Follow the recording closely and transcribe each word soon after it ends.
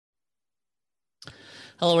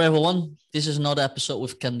Hello everyone, this is another episode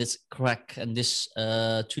with Candid Craic, and this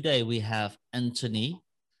today we have Antony.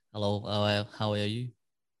 Hello, how are you?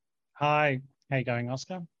 Hi, how you going,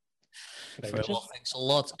 Oscar? Good day, Very Richard. well, thanks a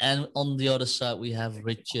lot. And on the other side we have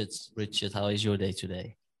Richard. Richard, how is your day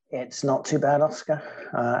today? It's not too bad, Oscar.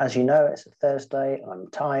 As you know, it's a Thursday. I'm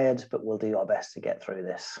tired, but we'll do our best to get through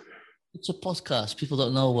this. It's a podcast. People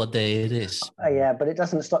don't know what day it is. Yeah, but it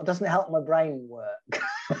doesn't help my brain work.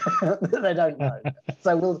 They don't know.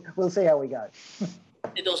 So we'll see how we go.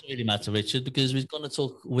 It doesn't really matter, Richard, because we're going to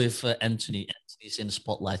talk with Antony. Anthony's in the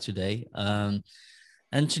spotlight today.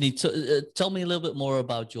 Antony, tell me a little bit more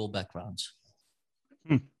about your background.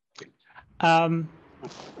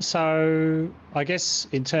 So I guess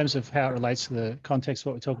in terms of how it relates to the context of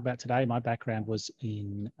what we're talking about today, my background was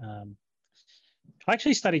in, I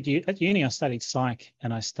actually studied at uni, I studied psych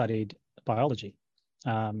and I studied biology,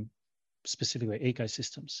 specifically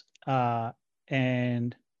ecosystems.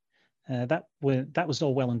 And that was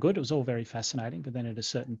all well and good. It was all very fascinating. But then at a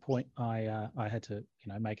certain point, I had to,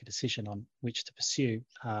 make a decision on which to pursue.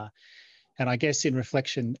 And I guess in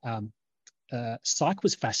reflection, psych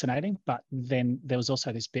was fascinating, but then there was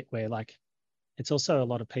also this bit where it's also a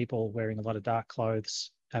lot of people wearing a lot of dark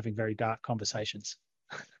clothes, having very dark conversations.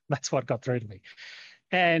 That's what got through to me.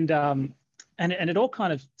 And it all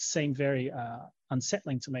kind of seemed very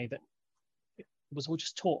unsettling to me that it was all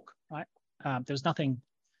just talk, right? There was nothing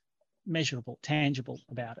measurable, tangible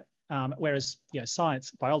about it. Whereas,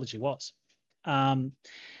 science, biology was. And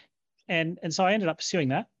so I ended up pursuing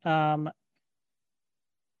that.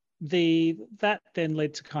 That then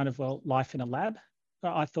led to kind of, life in a lab.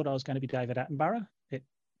 I thought I was going to be David Attenborough. It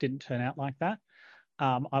didn't turn out like that.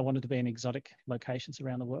 I wanted to be in exotic locations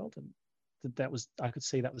around the world, and I could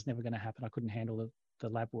see that was never going to happen. I couldn't handle the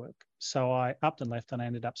lab work. So I upped and left, and I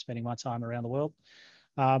ended up spending my time around the world.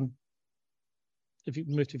 If you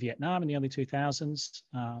moved to Vietnam in the early 2000s,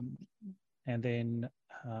 and then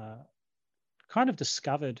kind of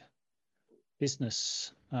discovered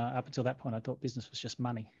business. Up until that point, I thought business was just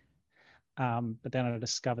money. But then I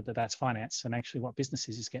discovered that that's finance. And actually what business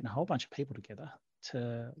is getting a whole bunch of people together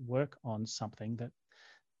to work on something that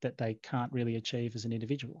they can't really achieve as an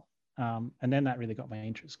individual. And then that really got my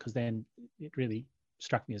interest, because then it really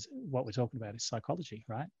struck me as what we're talking about is psychology,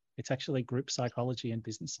 right? It's actually group psychology and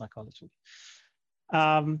business psychology.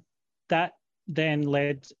 That then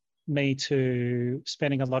led me to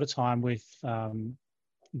spending a lot of time with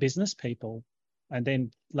business people, and then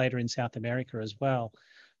later in South America as well,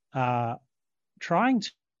 trying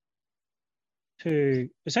to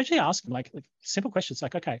essentially ask them like simple questions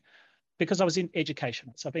like, okay, because I was in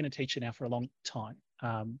education, so I've been a teacher now for a long time,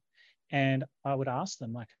 and I would ask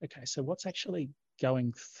them like, okay, so what's actually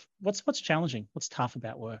what's challenging, what's tough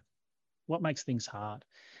about work, what makes things hard?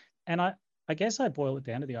 And I guess I boil it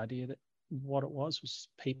down to the idea that what it was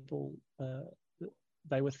people,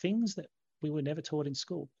 they were things that we were never taught in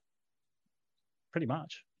school, pretty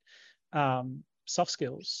much. Soft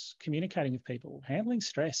skills, communicating with people, handling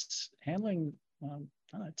stress, handling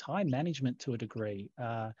time management to a degree,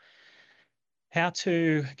 how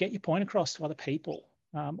to get your point across to other people,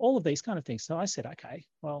 all of these kind of things. So I said, okay,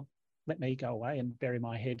 well, let me go away and bury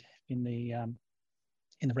my head in the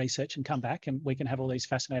research and come back, and we can have all these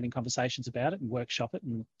fascinating conversations about it and workshop it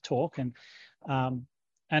and talk. And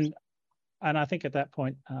I think at that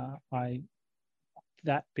point,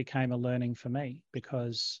 that became a learning for me,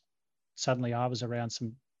 because suddenly I was around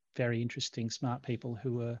some very interesting, smart people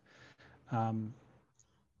who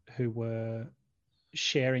were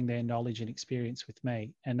sharing their knowledge and experience with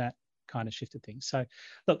me, and that kind of shifted things. So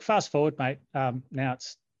look, fast forward, mate, now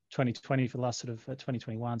it's 2020 for the last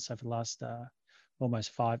 2021. So for the last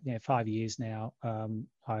almost 5 years now,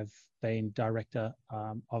 I've been director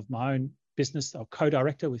of my own business, or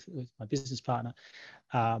co-director with my business partner.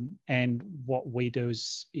 And what we do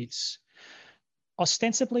is, it's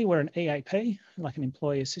ostensibly we're an EAP, like an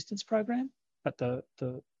employee assistance program, but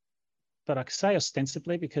but I say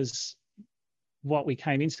ostensibly because what we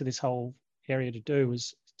came into this whole area to do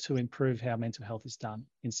was to improve how mental health is done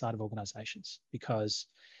inside of organizations, because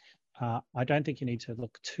I don't think you need to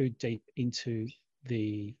look too deep into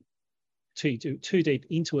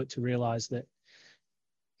it to realize that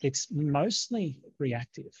it's mostly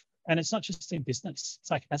reactive. And it's not just in business.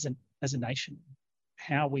 It's like as a nation,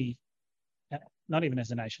 how we, not even as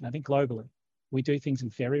a nation, I think globally, we do things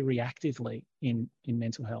very reactively in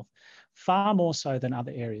mental health, far more so than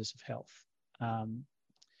other areas of health.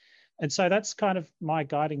 And so that's kind of my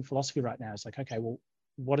guiding philosophy right now. It's like, okay, well,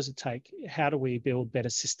 what does it take? How do we build better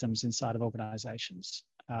systems inside of organizations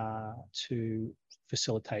to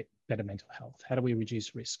facilitate better mental health? How do we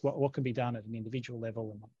reduce risk? What can be done at an individual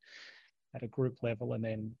level and at a group level? And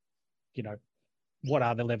then, you know, what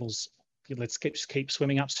are the levels? Let's keep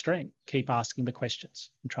swimming upstream, keep asking the questions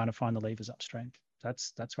and trying to find the levers upstream.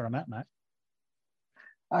 That's where I'm at, Matt.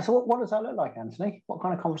 So what does that look like, Anthony? What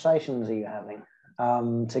kind of conversations are you having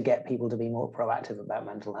to get people to be more proactive about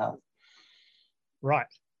mental health? Right.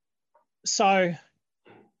 So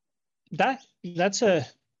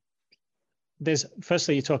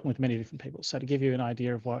firstly, you're talking with many different people. So to give you an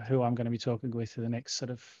idea of who I'm going to be talking with for the next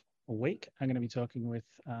sort of a week, I'm going to be talking with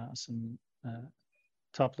some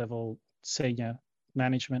top-level senior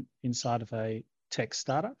management inside of a tech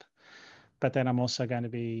startup. But then I'm also going to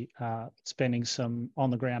be spending some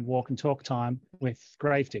on-the-ground walk and talk time with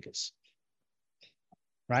grave diggers,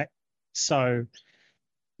 right? So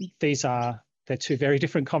they're two very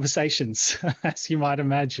different conversations, as you might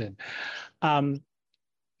imagine.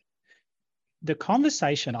 The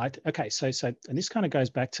conversation, so and this kind of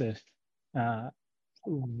goes back to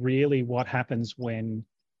really what happens when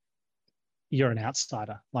you're an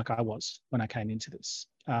outsider, like I was when I came into this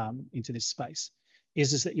space,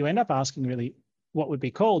 is that you end up asking really what would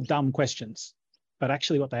be called dumb questions, but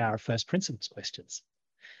actually what they are first principles questions.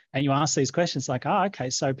 And you ask these questions like, okay,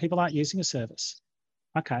 so people aren't using a service.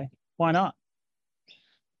 Okay, why not?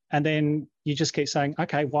 And then you just keep saying,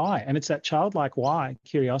 okay, why? And it's that childlike why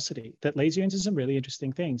curiosity that leads you into some really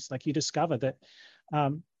interesting things. Like you discover that,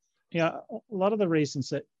 a lot of the reasons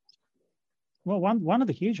that, well, one of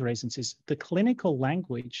the huge reasons is the clinical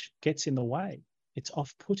language gets in the way. It's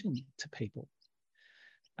off-putting to people.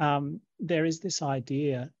 There is this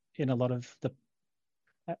idea in a lot of the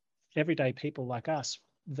everyday people like us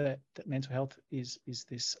that mental health is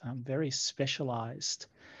this very specialized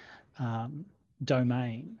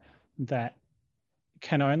domain that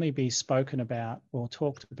can only be spoken about or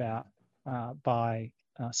talked about by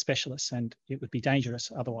specialists, and it would be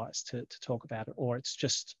dangerous otherwise to talk about it, or it's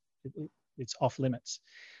just it's off limits.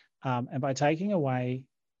 And by taking away,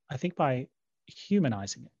 I think by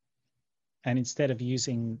humanizing it, and instead of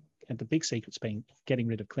using, and the big secret's being getting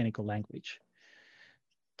rid of clinical language,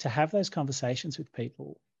 to have those conversations with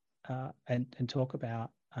people and talk about,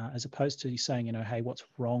 as opposed to saying, hey, what's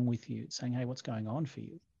wrong with you? Saying, hey, what's going on for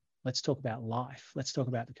you? Let's talk about life. Let's talk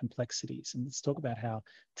about the complexities, and let's talk about how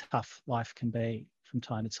tough life can be from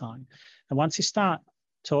time to time. And once you start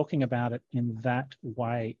talking about it in that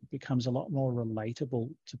way, it becomes a lot more relatable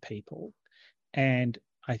to people. And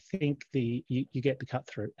I think you get the cut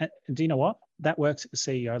through. And do you know what? That works at the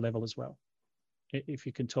CEO level as well. If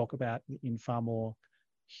you can talk about in far more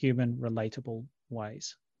human, relatable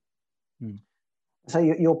ways. So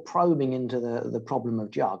you're probing into the problem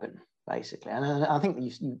of jargon, basically. And I think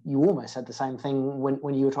you almost said the same thing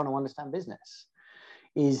when you were trying to understand business.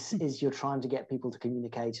 Is you're trying to get people to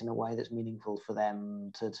communicate in a way that's meaningful for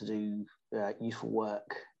them to do useful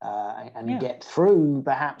work and get through,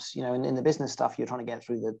 perhaps, in the business stuff, you're trying to get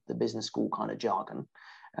through the business school kind of jargon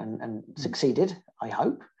and succeeded, I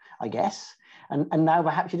hope, I guess. And now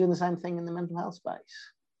perhaps you're doing the same thing in the mental health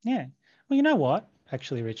space. Yeah. Well, you know what,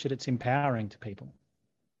 actually, Richard, it's empowering to people.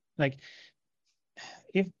 Like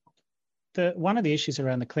if one of the issues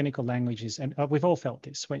around the clinical language is, and we've all felt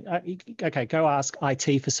this, okay, go ask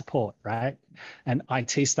IT for support, right? And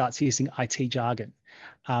IT starts using IT jargon.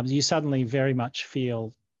 You suddenly very much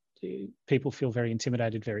people feel very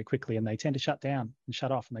intimidated very quickly, and they tend to shut down and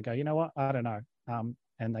shut off, and they go, you know what, I don't know.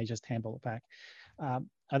 And they just handle it back.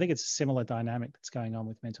 I think it's a similar dynamic that's going on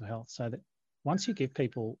with mental health, so that once you give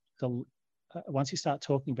people once you start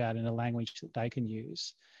talking about it in a language that they can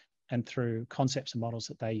use and through concepts and models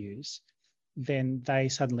that they use, then they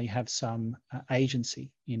suddenly have some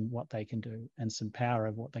agency in what they can do and some power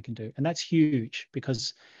of what they can do. And that's huge,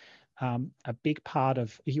 because a big part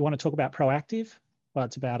of, if you want to talk about proactive, well,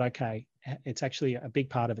 it's about, okay, it's actually a big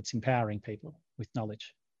part of it's empowering people with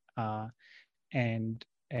knowledge and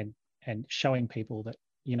showing people that,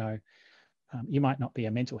 you might not be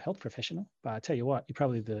a mental health professional, but I tell you what, you're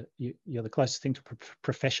probably you're the closest thing to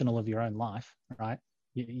professional of your own life, right?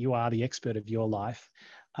 You are the expert of your life,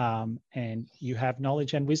 and you have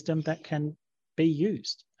knowledge and wisdom that can be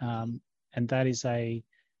used. And that is as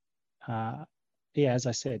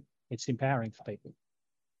I said, it's empowering for people.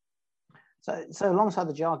 So alongside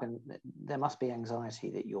the jargon, there must be anxiety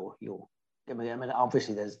that you're. I mean,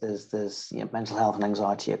 obviously, there's mental health and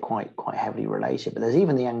anxiety are quite heavily related, but there's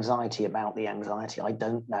even the anxiety about the anxiety. I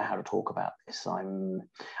don't know how to talk about this. I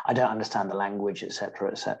don't understand the language,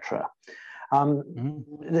 etc., etc.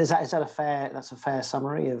 Is that a fair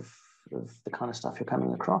summary of the kind of stuff you're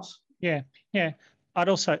coming across? Yeah. I'd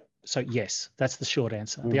also, so yes, that's the short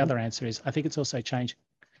answer. The other answer is, I think it's also changing.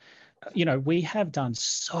 you know, we have done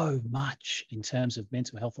so much in terms of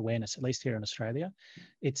mental health awareness, at least here in Australia.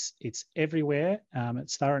 It's everywhere.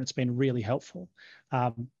 It's thorough and it's been really helpful.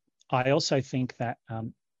 I also think that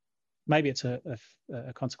maybe it's a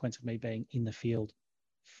consequence of me being in the field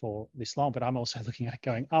for this long, but I'm also looking at it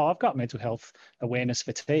going, oh, I've got mental health awareness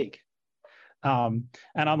fatigue. And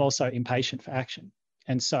I'm also impatient for action.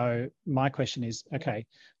 And so my question is, okay,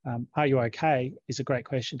 are you okay? Is a great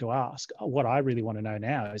question to ask. What I really want to know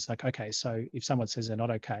now is like, okay, so if someone says they're not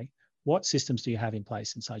okay, what systems do you have in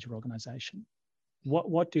place inside your organization?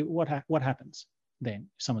 What happens then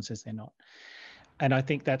if someone says they're not? And I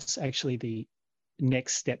think that's actually the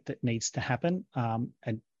next step that needs to happen.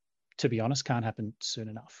 And to be honest, can't happen soon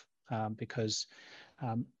enough, because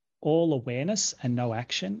all awareness and no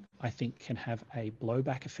action, I think, can have a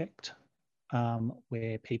blowback effect,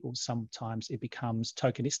 where people sometimes it becomes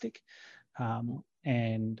tokenistic,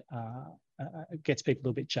 and it gets people a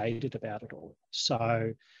little bit jaded about it all.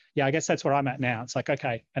 So, yeah, I guess that's where I'm at now. It's like,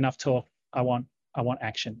 okay, enough talk. I want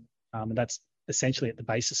action, and that's essentially at the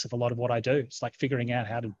basis of a lot of what I do. It's like figuring out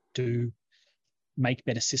how to make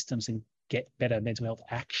better systems and get better mental health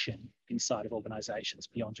action inside of organisations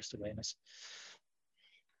beyond just awareness.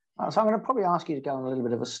 So I'm going to probably ask you to go on a little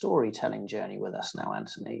bit of a storytelling journey with us now,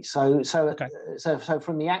 Antony. So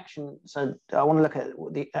from the action, so I want to look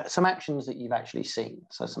at some actions that you've actually seen.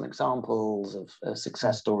 So some examples of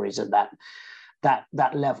success stories at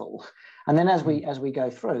that level, and then as we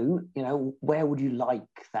go through, you know, where would you like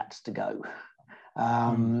that to go?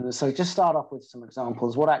 So just start off with some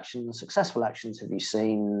examples. What actions, successful actions, have you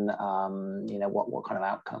seen? You know, what kind of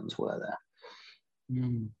outcomes were there?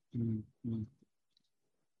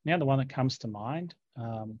 Now, the one that comes to mind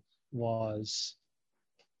was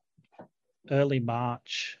early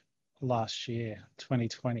March last year,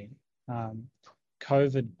 2020.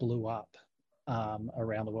 COVID blew up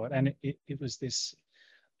around the world, and it was this.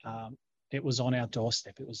 It was on our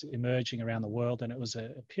doorstep. It was emerging around the world, and it was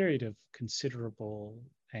a period of considerable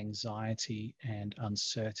anxiety and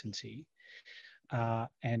uncertainty.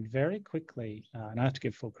 And very quickly, and I have to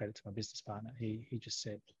give full credit to my business partner. He just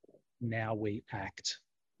said, "Now we act."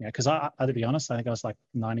 You know, because to be honest, I think I was like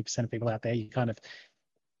 90% of people out there. You kind of,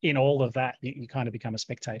 in all of that, you kind of become a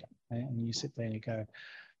spectator, right? And you sit there and you go,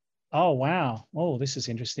 "Oh wow, oh this is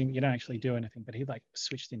interesting." You don't actually do anything, but he like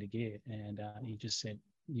switched into gear, and he just said,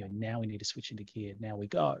 "You know, now we need to switch into gear. Now we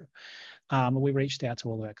go." We reached out to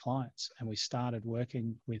all of our clients, and we started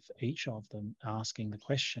working with each of them, asking the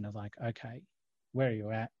question of like, "Okay, where are you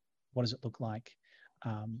at? What does it look like?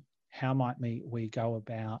 How might we go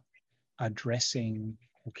about addressing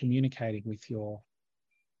or communicating with the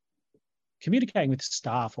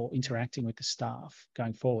staff or interacting with the staff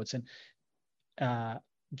going forwards?" And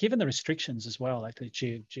given the restrictions as well, like the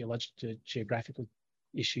geographical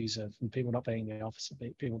issues of people not being in the office,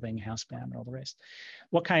 people being housebound and all the rest,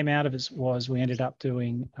 what came out of it was we ended up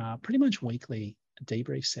doing pretty much weekly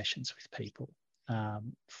debrief sessions with people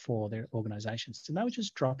for their organizations. And they were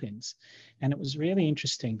just drop-ins. And it was really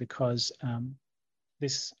interesting because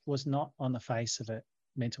this was not on the face of it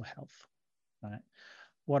mental health, right?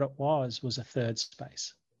 What it was a third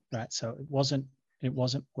space, right? So it wasn't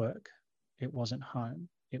work, it wasn't home,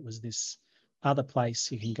 it was this other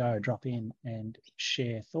place you can go, drop in and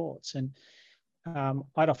share thoughts. And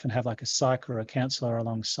I'd often have like a psych or a counsellor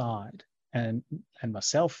alongside, and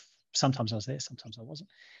myself. Sometimes I was there, sometimes I wasn't.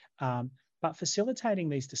 But facilitating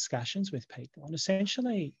these discussions with people and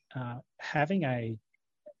essentially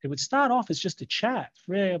it would start off as just a chat,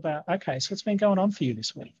 really about, okay, so what's been going on for you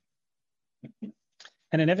this week?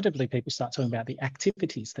 And inevitably people start talking about the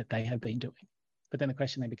activities that they have been doing. But then the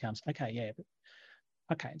question then becomes, okay,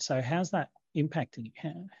 so how's that impacting you?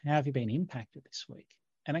 How have you been impacted this week?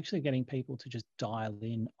 And actually getting people to just dial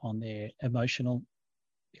in on their emotional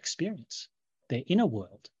experience, their inner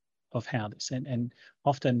world of how this, and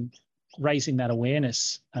often raising that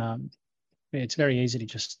awareness. It's very easy to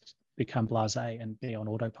just become blasé and be on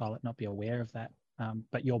autopilot, not be aware of that.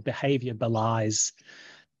 But your behavior belies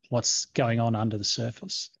what's going on under the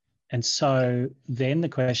surface. And so then the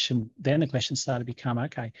question started to become,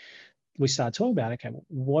 okay, we started talking about, okay, well,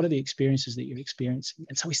 what are the experiences that you're experiencing?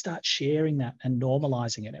 And so we start sharing that and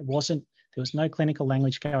normalizing it. There was no clinical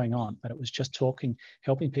language going on, but it was just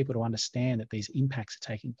helping people to understand that these impacts are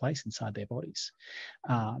taking place inside their bodies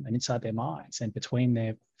and inside their minds and between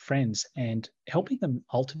their friends, and helping them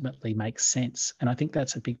ultimately make sense. And I think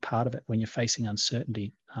that's a big part of it when you're facing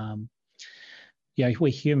uncertainty. We're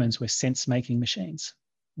humans, we're sense-making machines.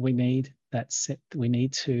 We need we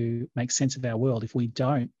need to make sense of our world. If we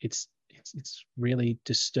don't, it's really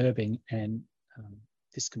disturbing and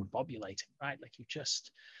discombobulating, right? Like you're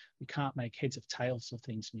just You can't make heads of tails of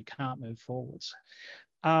things, and you can't move forwards.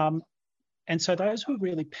 And so those were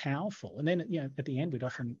really powerful. And then, at the end, we'd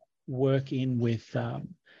often work in with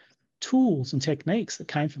tools and techniques that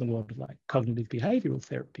came from the world of like cognitive behavioral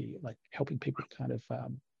therapy, like helping people kind of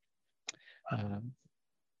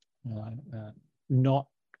not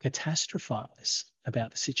catastrophize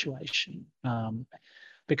about the situation.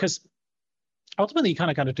 Because ultimately you kind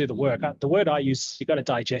of got to do the work. The word I use, you got to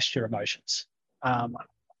digest your emotions.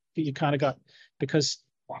 You kind of got, because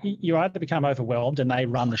you either become overwhelmed and they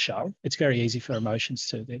run the show. It's very easy for emotions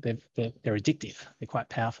to, they're addictive. They're quite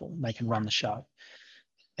powerful and they can run the show.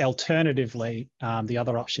 Alternatively, the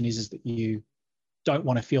other option is that you don't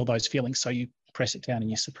want to feel those feelings, so you press it down and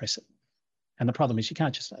you suppress it. And the problem is you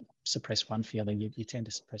can't just suppress one feeling. You tend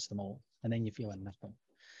to suppress them all, and then you feel nothing.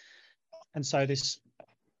 And so this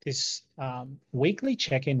weekly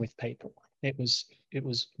check-in with people, it was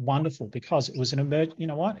wonderful, because it was an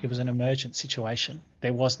emergent situation.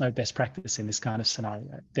 There was no best practice in this kind of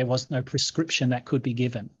scenario. There was no prescription that could be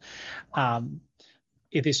given.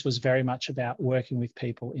 This was very much about working with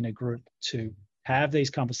people in a group to have these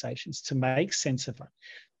conversations, to make sense of it.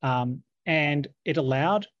 And it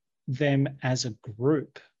allowed them as a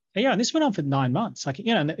group. And this went on for 9 months. Like,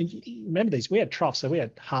 remember these, we had troughs, so we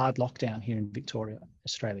had hard lockdown here in Victoria,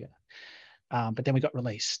 Australia. But then we got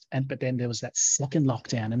released. But then there was that second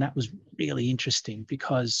lockdown, and that was really interesting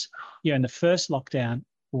because, in the first lockdown,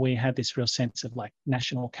 we had this real sense of like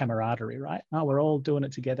national camaraderie, right? Oh, we're all doing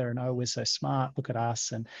it together, and oh, we're so smart, look at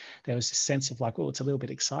us. And there was this sense of like, oh, it's a little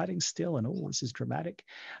bit exciting still, and oh, this is dramatic.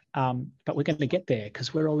 But we're going to get there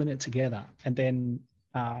because we're all in it together. And then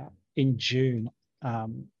in June,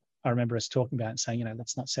 I remember us talking about it and saying,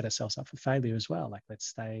 let's not set ourselves up for failure as well. Like,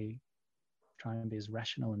 let's try and be as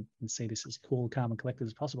rational and see this as cool, calm, and collected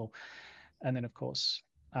as possible. And then, of course,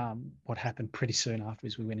 what happened pretty soon after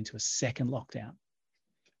is we went into a second lockdown.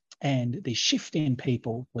 And the shift in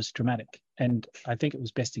people was dramatic. And I think it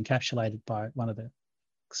was best encapsulated by one of the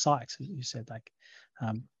psychs, as you said, like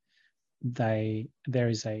there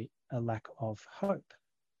is a lack of hope,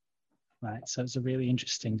 right? So it's a really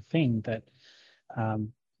interesting thing that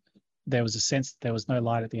there was a sense that there was no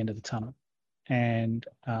light at the end of the tunnel. And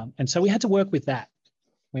so we had to work with that.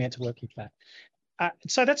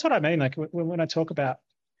 So that's what I mean. Like when I talk about,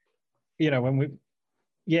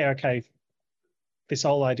 this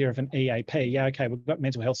whole idea of an EAP, we've got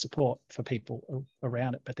mental health support for people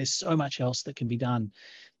around it, but there's so much else that can be done.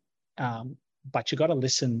 But you've got to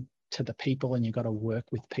listen to the people and you've got to work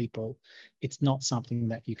with people. It's not something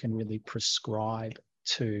that you can really prescribe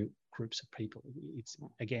to groups of people. It's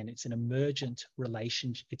an emergent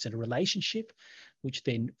relationship. It's a relationship which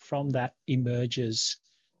then from that emerges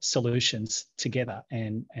solutions together.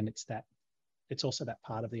 And it's also that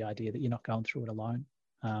part of the idea that you're not going through it alone.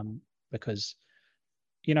 Because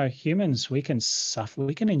humans, we can suffer,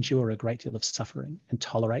 we can endure a great deal of suffering and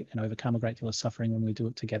tolerate and overcome a great deal of suffering when we do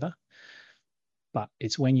it together. But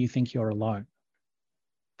it's when you think you're alone,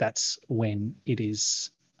 that's when it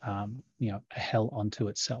is, a hell unto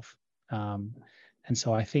itself. And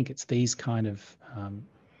so I think it's these kind of,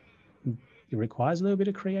 it requires a little bit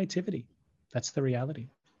of creativity. That's the reality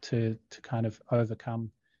to kind of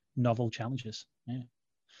overcome novel challenges. Yeah.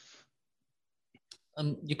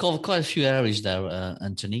 You covered quite a few areas there,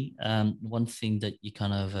 Anthony. One thing that you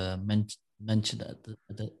kind of mentioned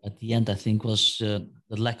at the end, I think, was the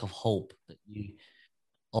lack of hope that you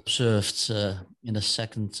observed in the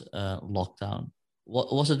second lockdown.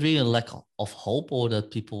 Was it really a lack of hope, or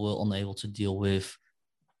that people were unable to deal with,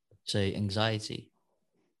 say, anxiety?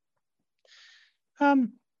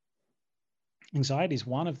 Anxiety is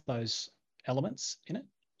one of those elements in it.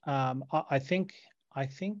 I think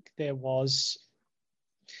there was.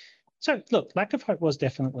 So look, lack of hope was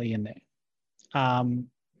definitely in there. And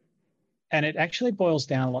it actually boils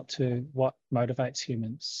down a lot to what motivates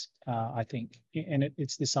humans, I think. And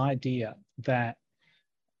it's this idea that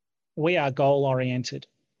we are goal-oriented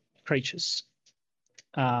creatures.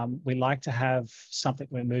 We like to have something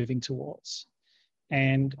we're moving towards.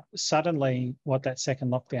 And suddenly what that second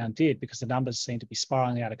lockdown did, because the numbers seemed to be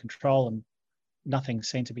spiraling out of control and nothing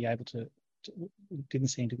seemed to be able to didn't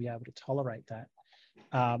seem to be able to tolerate that,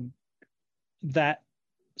 that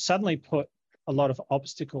suddenly put a lot of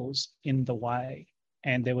obstacles in the way,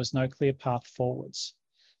 and there was no clear path forwards.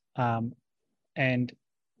 And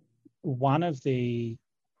one of the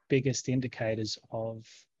biggest indicators of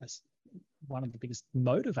one of the biggest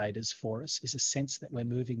motivators for us is a sense that we're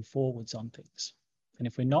moving forwards on things. And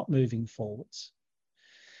if we're not moving forwards,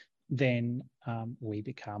 then we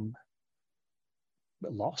become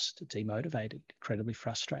lost, demotivated, incredibly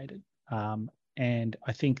frustrated. And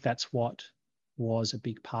I think that's what was a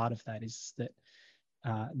big part of that, is that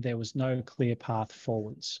there was no clear path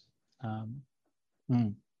forwards. So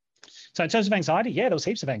in terms of anxiety, yeah, there was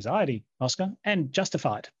heaps of anxiety, Oscar, and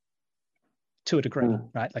justified to a degree,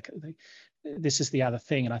 right? Like this is the other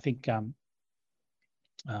thing, and I think so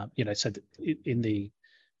in the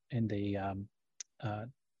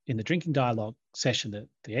drinking dialogue session,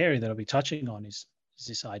 the area that I'll be touching on is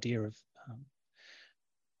this idea of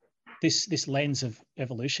this lens of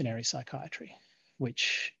evolutionary psychiatry,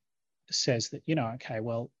 which says that, okay,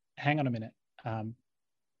 well, hang on a minute.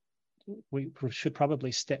 We should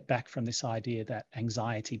probably step back from this idea that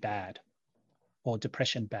anxiety bad or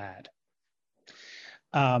depression bad,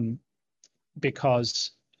 because,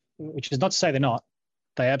 which is not to say they're not,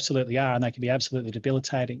 they absolutely are, and they can be absolutely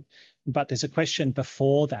debilitating. But there's a question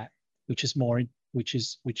before that, which is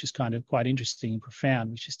kind of quite interesting and profound,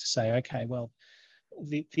 which is to say, okay, well,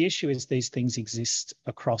 the issue is these things exist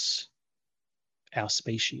across our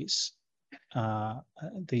species.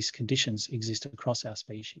 These conditions exist across our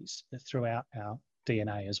species, throughout our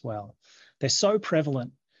DNA as well. They're so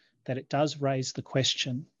prevalent that it does raise the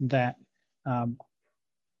question that,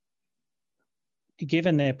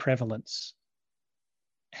 given their prevalence,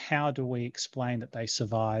 how do we explain that they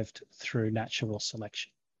survived through natural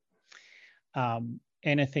selection?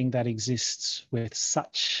 Anything that exists with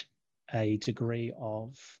such a degree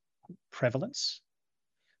of prevalence,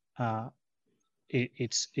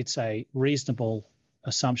 it's a reasonable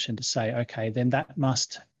assumption to say, okay, then that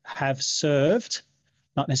must have served,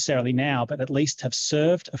 not necessarily now, but at least have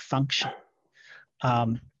served a function,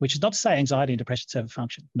 which is not to say anxiety and depression serve a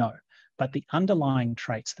function, no, but the underlying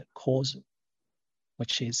traits that cause it,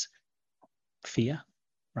 which is fear,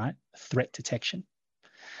 right? Threat detection.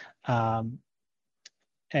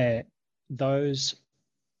 Those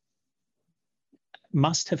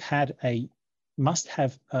must have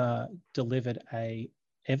delivered a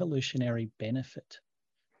evolutionary benefit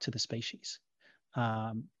to the species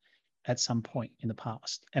at some point in the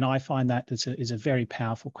past. And I find that is a very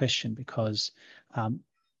powerful question, because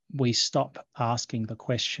we stop asking the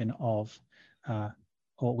question of,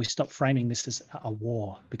 or we stop framing this as a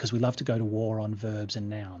war, because we love to go to war on verbs and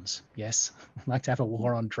nouns. Yes, we like to have a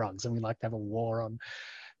war on drugs, and we like to have a war on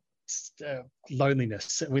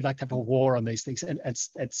loneliness. We like to have a war on these things. And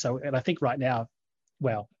I think right now,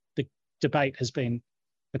 well, the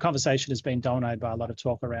conversation has been dominated by a lot of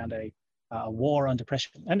talk around a war on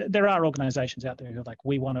depression. And there are organizations out there who are like,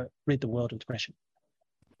 we want to rid the world of depression.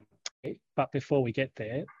 But before we get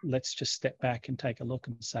there, let's just step back and take a look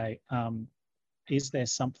and say, is there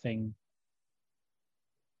something,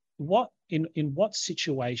 in what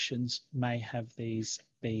situations may have these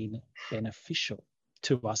been beneficial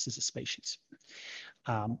to us as a species?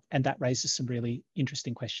 And that raises some really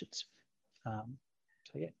interesting questions. So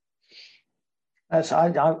yeah.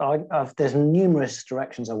 There's numerous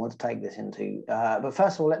directions I want to take this into, but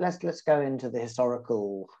first of all, let's go into the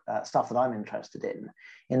historical stuff that I'm interested in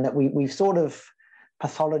that we've sort of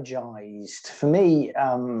pathologized. For me,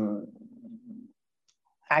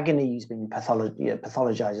 agony has been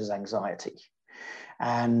pathologized as anxiety,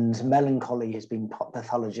 and melancholy has been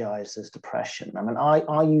pathologized as depression. I mean,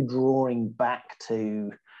 are you drawing back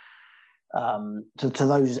to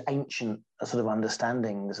those ancient sort of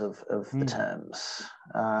understandings of the terms?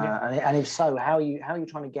 And if so, how are you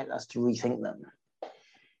trying to get us to rethink them?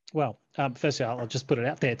 Well, firstly, I'll just put it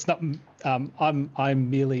out there. It's not. I'm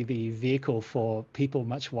merely the vehicle for people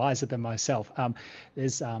much wiser than myself.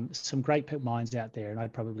 There's some great minds out there, and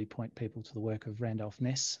I'd probably point people to the work of Randolph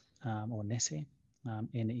Ness, or Nesse,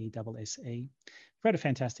 Nesse. Wrote a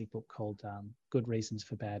fantastic book called Good Reasons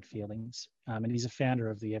for Bad Feelings. And he's a founder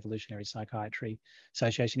of the Evolutionary Psychiatry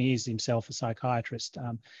Association. He is himself a psychiatrist.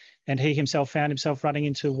 And he himself found himself running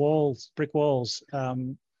into brick walls,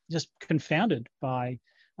 just confounded by,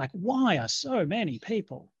 like, why are so many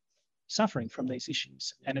people suffering from these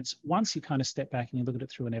issues? And it's once you kind of step back and you look at it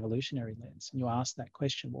through an evolutionary lens and you ask that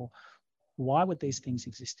question, well, why would these things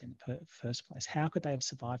exist in the first place? How could they have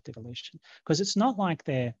survived evolution? Because it's not like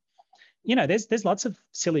they're, there's lots of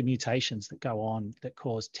silly mutations that go on that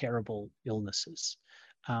cause terrible illnesses,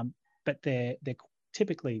 but they're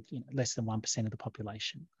typically less than 1% of the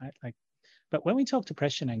population, right? But when we talk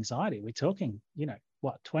depression, anxiety, we're talking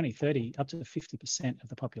 20, 30, up to 50% of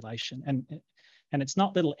the population, and it's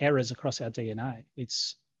not little errors across our DNA.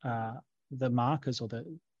 It's the markers, or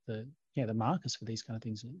the markers for these kind of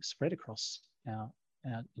things are spread across our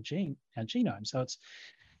genome. So it's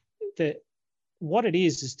what it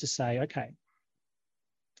is to say, okay,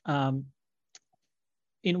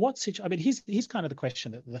 in what situation? I mean, here's kind of the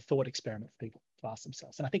question, the thought experiment for people. to ask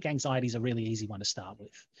themselves. And I think anxiety is a really easy one to start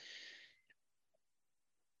with.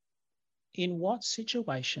 In what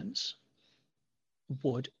situations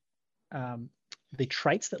would the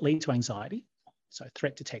traits that lead to anxiety, so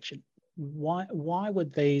threat detection, why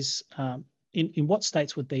would these, in what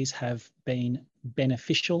states would these have been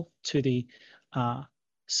beneficial to the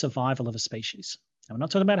survival of a species? Now, we're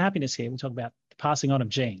not talking about happiness here. We're talking about the passing on of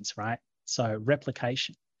genes, right? So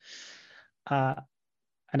replication.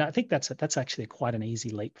 And I think that's actually quite an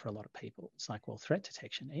easy leap for a lot of people. It's like, well, threat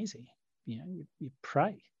detection, easy. You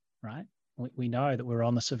prey, right? We know that we're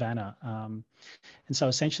on the savannah. And so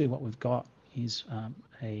essentially what we've got is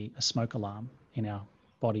a smoke alarm in our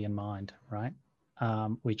body and mind, right?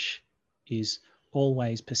 Which is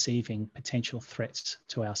always perceiving potential threats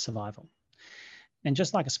to our survival. And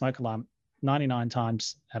just like a smoke alarm, 99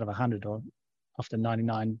 times out of 100, or often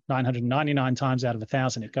 999 times out of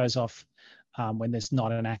 1,000, it goes off when there's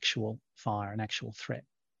not an actual fire, an actual threat.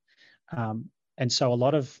 And so a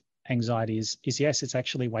lot of anxiety is yes, it's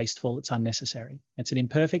actually wasteful, it's unnecessary. It's an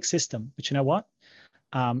imperfect system, but you know what?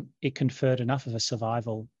 It conferred enough of a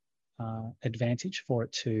survival advantage for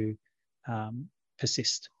it to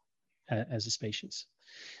persist as a species.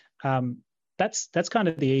 That's kind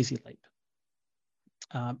of the easy leap.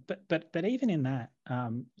 But even in that,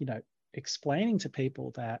 explaining to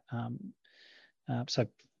people that, so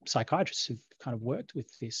psychiatrists who've kind of worked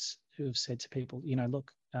with this, who have said to people,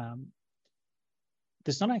 look,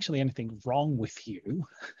 there's not actually anything wrong with you,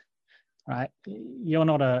 right? You're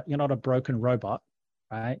not a broken robot,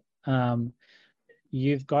 right?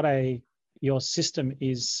 Your system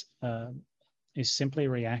is simply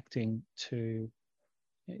reacting to,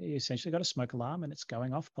 you essentially got a smoke alarm and it's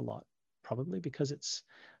going off a lot, probably because it's,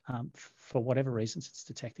 for whatever reasons, it's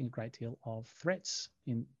detecting a great deal of threats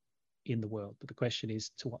in the world. But the question is,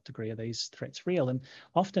 to what degree are these threats real? And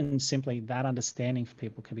often simply that understanding for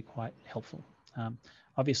people can be quite helpful.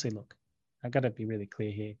 Obviously, look, I've got to be really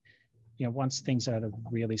clear here. Once things are at a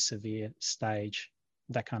really severe stage,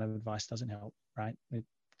 that kind of advice doesn't help, right?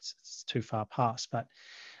 It's too far past. But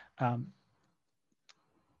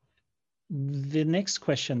the next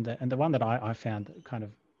question, and the one that I found that kind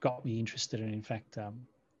of got me interested, and in fact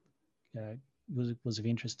was of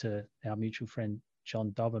interest to our mutual friend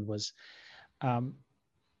John Dobbin, was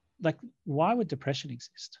why would depression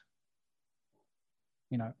exist?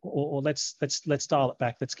 Or let's dial it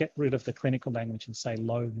back. Let's get rid of the clinical language and say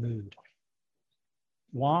low mood.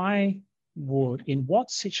 In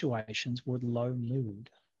what situations would low mood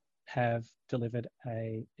have delivered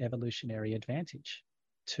a evolutionary advantage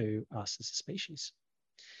to us as a species?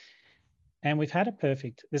 And we've had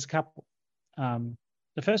there's a couple.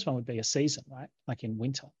 The first one would be a season, right? Like in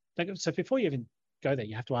winter. So before you even go there,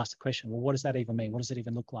 you have to ask the question, well, what does that even mean? What does it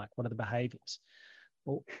even look like? What are the behaviors?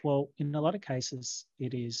 Well, in a lot of cases,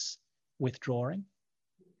 it is withdrawing.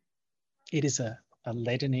 It is a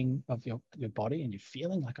leadening of your body, and you're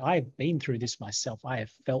feeling like, I've been through this myself. I have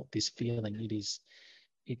felt this feeling.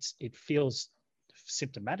 It feels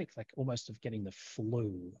symptomatic, like almost of getting the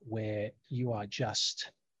flu, where you've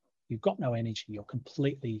got no energy. You're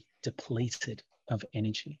completely depleted of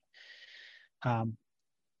energy.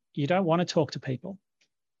 You don't want to talk to people.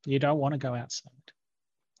 You don't want to go outside.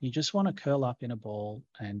 You just want to curl up in a ball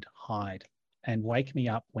and hide and wake me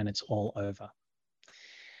up when it's all over.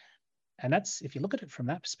 And that's, if you look at it from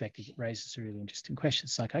that perspective, it raises a really interesting question.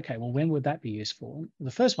 It's like, okay, well, when would that be useful? The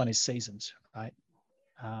first one is seasons, right?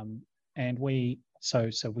 And we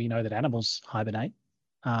know that animals hibernate.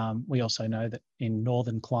 We also know that in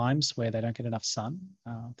northern climes where they don't get enough sun,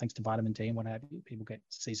 thanks to vitamin D and what have you, people get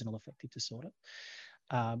seasonal affective disorder.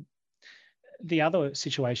 The other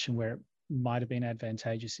situation where it might have been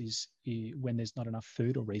advantageous is when there's not enough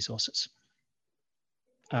food or resources.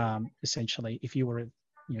 Essentially, if you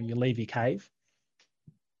leave your cave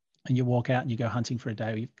and you walk out and you go hunting for a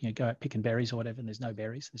day, you go out picking berries or whatever, and there's no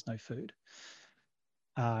berries, there's no food.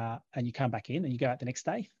 And you come back in and you go out the next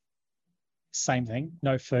day, same thing,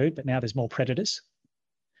 no food, but now there's more predators.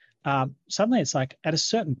 Suddenly it's like, at a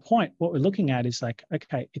certain point, what we're looking at is like,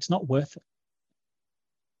 okay, it's not worth it.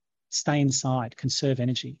 Stay inside, conserve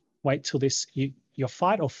energy, wait till your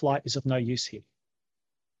fight or flight is of no use here.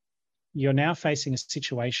 You're now facing a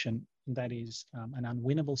situation that is an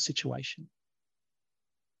unwinnable situation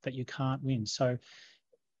that you can't win. So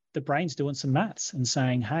the brain's doing some maths and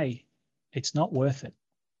saying, hey, it's not worth it.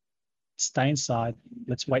 Stay inside.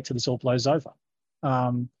 Let's wait till this all blows over.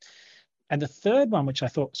 And the third one, which I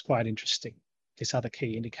thought was quite interesting, this other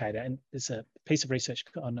key indicator, and there's a piece of research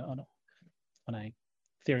on a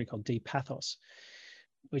theory called depathos,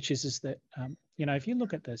 which is that, if you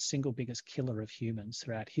look at the single biggest killer of humans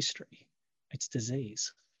throughout history, It's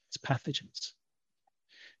disease. It's pathogens.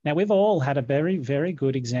 Now, we've all had a very, very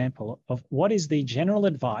good example of what is the general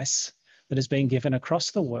advice that has been given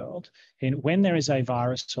across the world in when there is a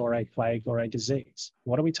virus or a plague or a disease.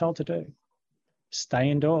 What are we told to do? Stay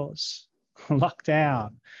indoors, lock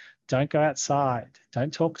down, don't go outside,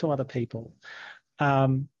 don't talk to other people.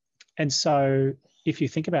 And so if you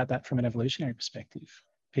think about that from an evolutionary perspective,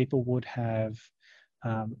 people would have,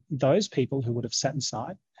 those people who would have sat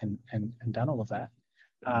inside and done all of that,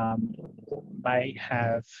 may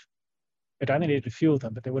have, it only needed a few of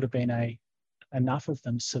them, but there would have been enough of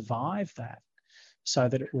them survive that so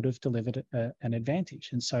that it would have delivered an advantage.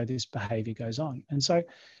 And so this behavior goes on. And so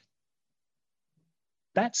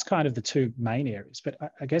that's kind of the two main areas. But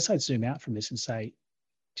I guess I'd zoom out from this and say,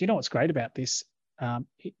 do you know what's great about this?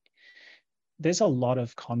 There's a lot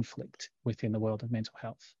of conflict within the world of mental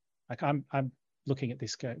health. Like I'm looking at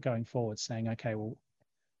this going forward saying, okay, well,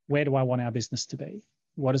 where do I want our business to be?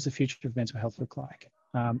 What does the future of mental health look like?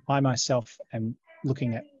 I myself am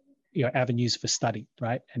looking at avenues for study,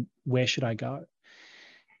 right? And where should I go?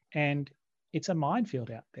 And it's a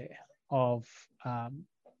minefield out there of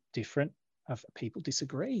different of people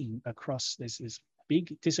disagreeing across. There's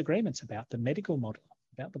big disagreements about the medical model,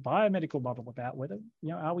 about the biomedical model, about whether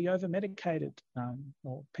are we over medicated,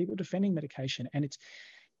 or people defending medication, and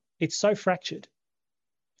it's so fractured,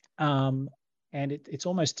 and it's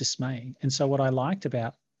almost dismaying. And so what I liked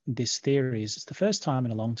about this theory is it's the first time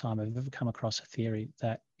in a long time I've ever come across a theory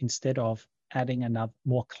that instead of adding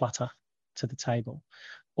more clutter to the table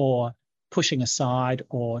or pushing aside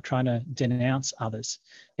or trying to denounce others,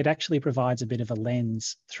 it actually provides a bit of a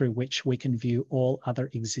lens through which we can view all other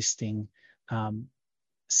existing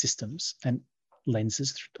systems and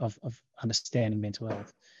lenses of understanding mental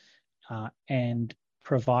health, and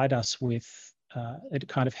provide us with, it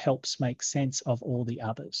kind of helps make sense of all the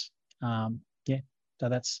others. So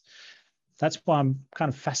that's why I'm kind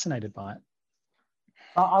of fascinated by it.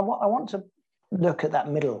 I want to look at that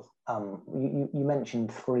middle. You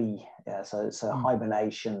mentioned three, so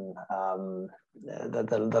hibernation,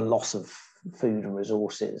 the loss of food and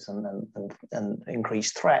resources, and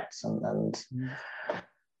increased threats, and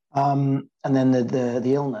then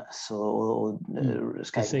the illness or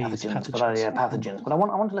escaping pathogens. Pathogens. But I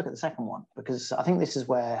want to look at the second one, because I think this is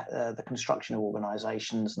where the construction of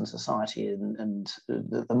organisations and society and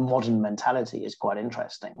the modern mentality is quite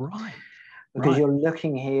interesting. Right. Because you're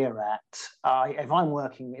looking here at, if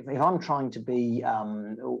I'm trying to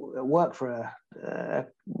work for a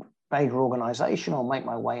major organisation or make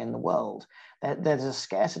my way in the world, there's a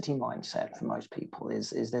scarcity mindset for most people.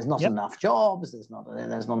 Is there's not enough jobs, there's not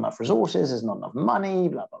enough resources, there's not enough money,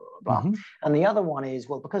 blah blah blah blah. And the other one is,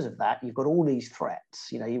 well, because of that, you've got all these threats.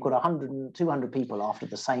 You've got 100 and 200 people after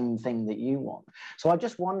the same thing that you want. So I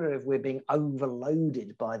just wonder if we're being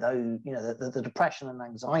overloaded by those. The depression and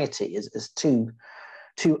anxiety is two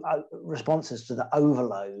responses to the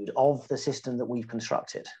overload of the system that we've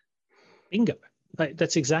constructed. Bingo.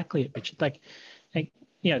 That's exactly it, Richard.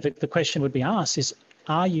 The question would be asked is,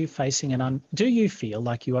 are you facing do you feel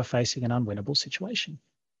like you are facing an unwinnable situation?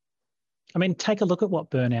 I mean, take a look at what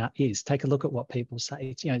burnout is. Take a look at what people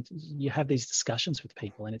say. You have these discussions with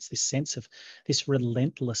people, and it's this sense of this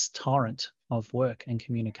relentless torrent of work and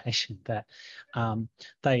communication that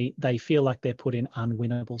they feel like they're put in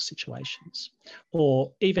unwinnable situations.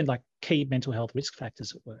 Or even like key mental health risk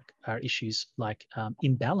factors at work are issues like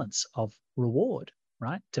imbalance of reward,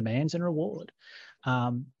 right? Demands and reward.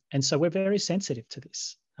 And so we're very sensitive to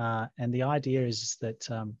this. And the idea is that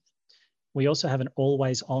we also have an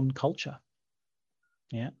always on culture.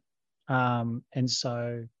 Yeah. And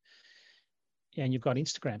so, and you've got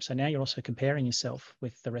Instagram. So now you're also comparing yourself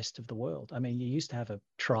with the rest of the world. I mean, you used to have a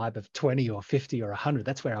tribe of 20 or 50 or 100.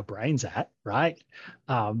 That's where our brain's at, right?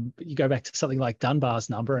 But you go back to something like Dunbar's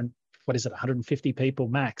number, and what is it, 150 people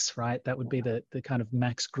max, right? That would be the kind of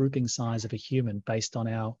max grouping size of a human based on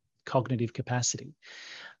our cognitive capacity.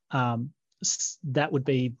 That would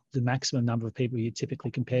be the maximum number of people you typically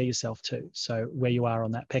compare yourself to. So where you are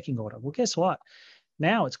on that pecking order. Well, guess what?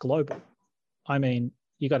 Now it's global. I mean,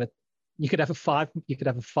 you could have a 5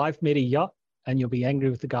 meter yacht, and you'll be angry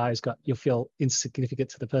with the guy you'll feel insignificant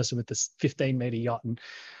to the person with this 15 meter yacht. And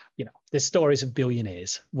there's stories of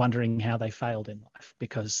billionaires wondering how they failed in life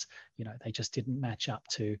because they just didn't match up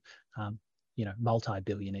to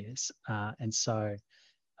multi-billionaires. And so.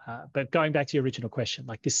 But going back to your original question,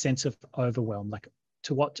 like this sense of overwhelm, like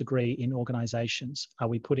to what degree in organizations are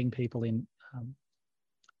we putting people in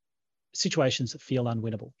situations that feel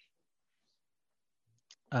unwinnable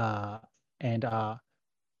and that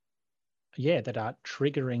are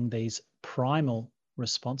triggering these primal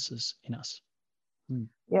responses in us.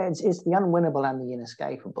 Yeah, it's the unwinnable and the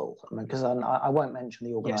inescapable. I mean, because I won't mention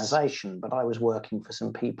the organisation, but I was working with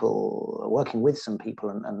some people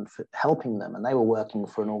and helping them, and they were working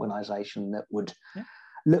for an organisation that would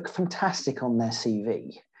look fantastic on their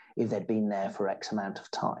CV if they'd been there for X amount of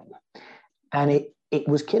time. And it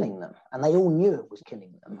was killing them, and they all knew it was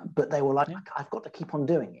killing them, but they were like, I've got to keep on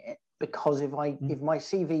doing it, because if my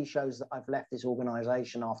CV shows that I've left this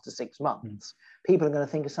organisation after 6 months, people are going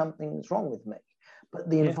to think something's wrong with me. But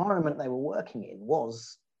the environment they were working in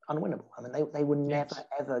was unwinnable. I mean, they were never,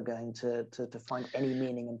 ever going to find any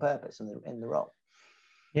meaning and purpose in the role.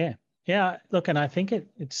 Yeah. Yeah. Look, and I think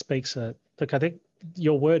it speaks, look, I think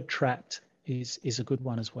your word trapped is a good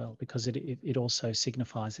one as well, because it also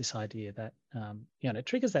signifies this idea that, it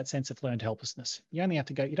triggers that sense of learned helplessness. You don't have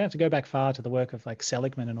to go back far to the work of like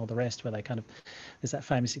Seligman and all the rest, where they there's that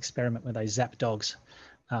famous experiment where they zap dogs.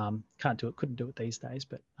 Couldn't do it these days,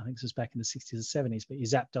 but I think this was back in the 60s and 70s, but you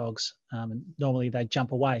zap dogs, and normally they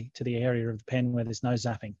jump away to the area of the pen where there's no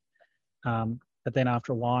zapping. But then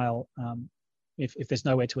after a while, if there's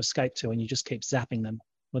nowhere to escape to and you just keep zapping them,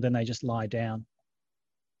 well, then they just lie down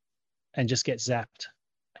and just get zapped,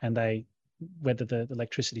 and whether the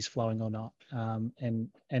electricity is flowing or not. And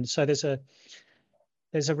so there's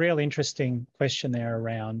a real interesting question there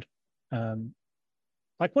around,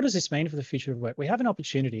 like, what does this mean for the future of work? We have an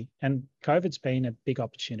opportunity, and COVID's been a big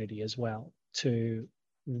opportunity as well, to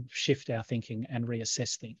shift our thinking and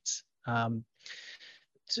reassess things.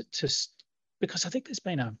 Because I think there's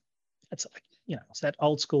been it's that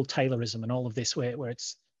old school Taylorism and all of this, where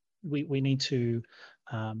it's we need to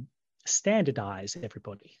standardize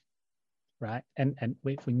everybody, right? And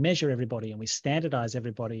if we measure everybody and we standardize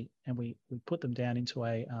everybody and we put them down into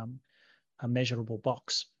a measurable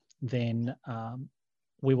box, then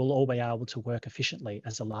we will all be able to work efficiently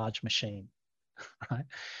as a large machine, right?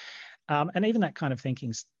 And even that kind of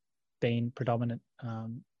thinking's been predominant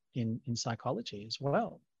in psychology as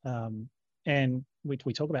well. And we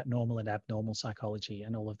talk about normal and abnormal psychology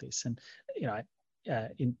and all of this. And,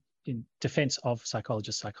 in defense of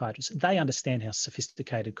psychologists, psychiatrists, they understand how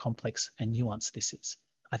sophisticated, complex and nuanced this is.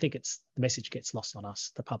 I think the message gets lost on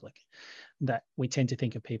us, the public, that we tend to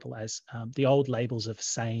think of people as the old labels of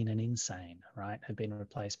sane and insane, right, have been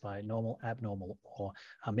replaced by normal, abnormal, or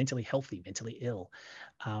mentally healthy, mentally ill.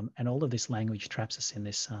 And all of this language traps us in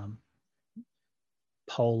this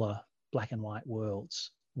polar black and white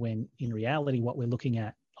worlds, when in reality, what we're looking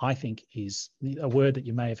at, I think, is a word that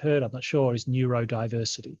you may have heard, I'm not sure, is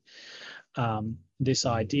neurodiversity. This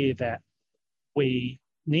idea that we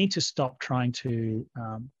need to stop trying to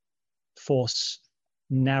force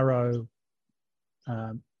narrow.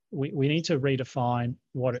 We need to redefine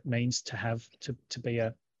what it means to be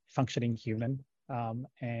a functioning human,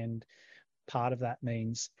 and part of that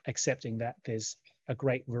means accepting that there's a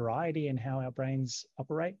great variety in how our brains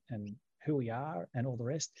operate and who we are and all the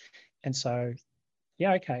rest. And so,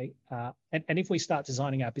 and if we start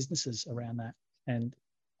designing our businesses around that and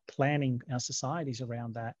planning our societies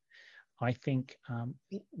around that, I think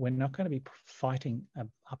we're not going to be fighting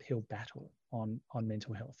an uphill battle on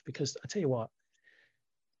mental health. Because I tell you what,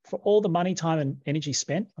 for all the money, time and energy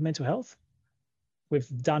spent on mental health, we've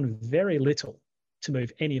done very little to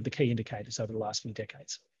move any of the key indicators over the last few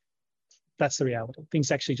decades. That's the reality.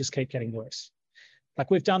 Things actually just keep getting worse. Like,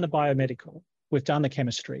 we've done the biomedical, we've done the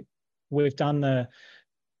chemistry, we've done the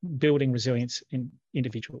building resilience in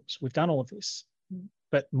individuals, we've done all of this.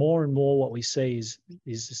 But more and more what we see is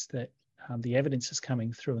just that the evidence is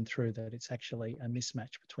coming through and through that it's actually a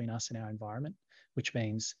mismatch between us and our environment, which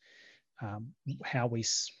means how we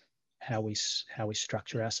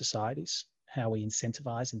structure our societies, how we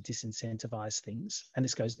incentivize and disincentivize things, and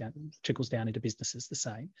this trickles down into businesses the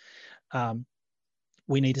same.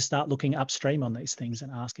 We need to start looking upstream on these things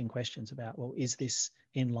and asking questions about, well, is this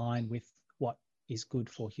in line with what is good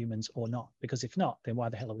for humans or not? Because if not, then why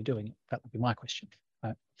the hell are we doing it? That would be my question.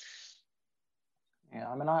 Right? Yeah,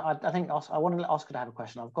 I mean, I think I want to let Oscar to have a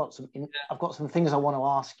question. I've got some things I want to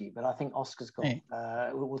ask you, but I think Oscar's got.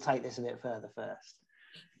 We'll take this a bit further first.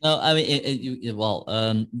 No, I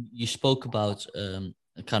mean, you spoke about a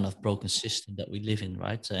kind of broken system that we live in,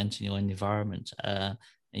 right? Antony, or environment.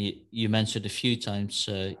 You mentioned a few times.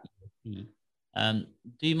 Do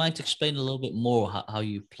you mind to explain a little bit more how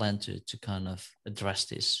you plan to kind of address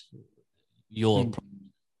this?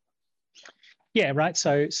 Yeah, right.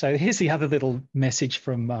 So here's the other little message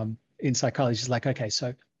from in psychology. It's like, okay,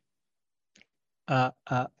 so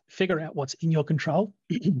figure out what's in your control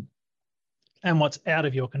and what's out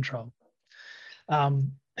of your control.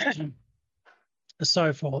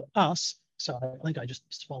 So for us, sorry, I think I just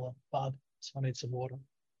swallowed a bug. So I need some water.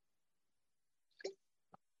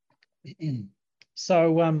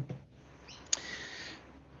 So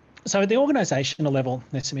at the organizational level,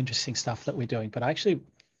 there's some interesting stuff that we're doing, but I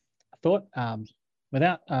thought,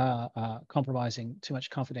 without compromising too much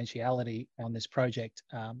confidentiality on this project,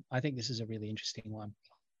 I think this is a really interesting one.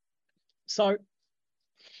 So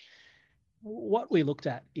what we looked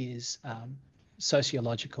at is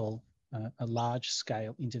sociological, a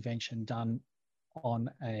large-scale intervention done on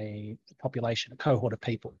a population, a cohort of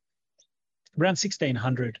people, around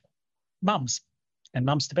 1,600 mums and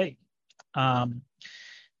mums-to-be. And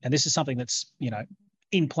this is something that's,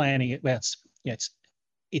 in planning. Well, it's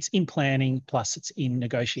in planning, plus it's in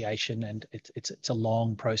negotiation, and it's a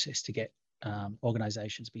long process to get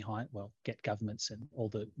organisations behind. Well, get governments and all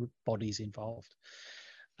the bodies involved.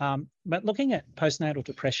 But looking at postnatal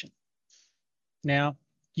depression, now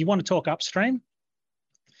you want to talk upstream.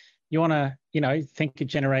 You want to, think of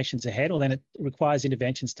generations ahead, or then it requires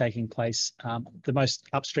interventions taking place. The most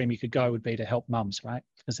upstream you could go would be to help mums, right?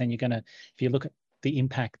 Because then if you look at the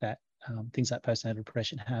impact that things like postnatal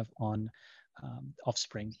depression have on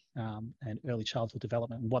offspring and early childhood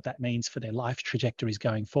development, and what that means for their life trajectories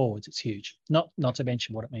going forwards, it's huge. Not to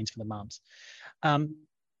mention what it means for the mums.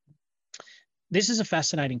 This is a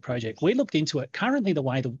fascinating project. We looked into it. Currently, the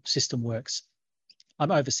way the system works, I'm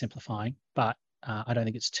oversimplifying, but I don't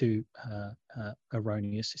think it's too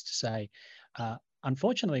erroneous, is to say,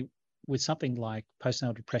 unfortunately, with something like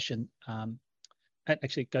postnatal depression,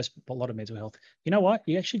 actually it goes for a lot of mental health. You know what?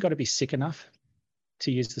 You actually got to be sick enough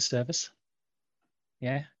to use the service.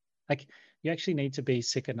 Yeah, like you actually need to be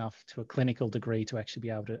sick enough to a clinical degree to actually be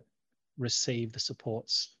able to receive the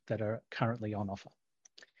supports that are currently on offer.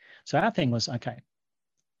 So our thing was, okay,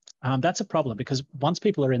 that's a problem, because once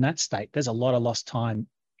people are in that state, there's a lot of lost time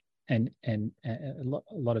and a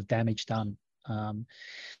lot of damage done. And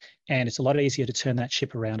it's a lot easier to turn that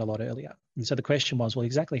ship around a lot earlier. And so the question was, well,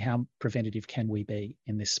 exactly how preventative can we be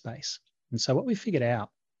in this space? And so what we figured out,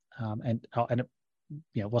 and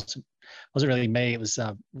it wasn't really me. It was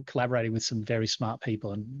collaborating with some very smart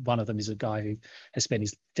people, and one of them is a guy who has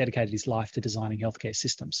dedicated his life to designing healthcare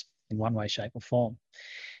systems in one way, shape, or form.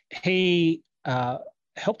 He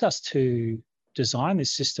helped us to design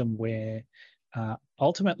this system where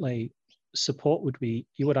ultimately support would be,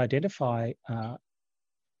 you would identify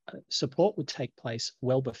support would take place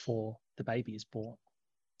well before the baby is born.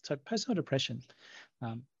 So postnatal depression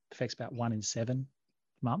affects about 1 in 7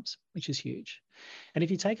 mums, which is huge. And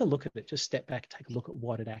if you take a look at it, just step back, take a look at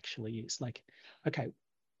what it actually is. Like, okay,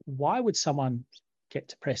 why would someone get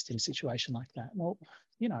depressed in a situation like that? Well,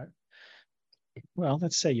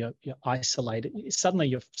 let's say you're isolated.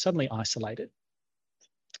 You're suddenly isolated,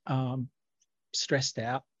 stressed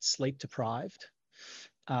out, sleep deprived,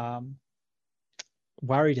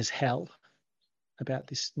 worried as hell about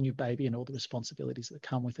this new baby and all the responsibilities that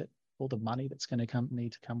come with it, all the money that's going to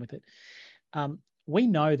need to come with it. We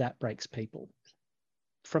know that breaks people.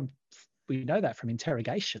 We know that from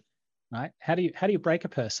interrogation, right? How do you break a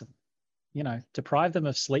person? Deprive them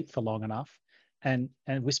of sleep for long enough and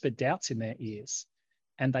whisper doubts in their ears,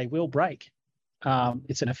 and they will break.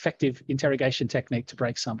 It's an effective interrogation technique to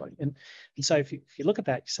break somebody. And so if you look at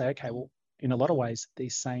that, you say, okay, well, in a lot of ways,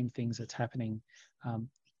 these same things that's happening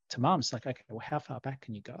to mums, like, okay, well, how far back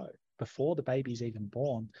can you go before the baby's even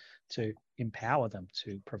born to empower them,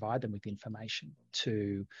 to provide them with information,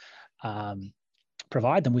 to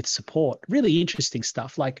provide them with support? Really interesting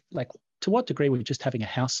stuff. Like to what degree we're just having a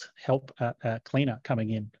house help, cleaner coming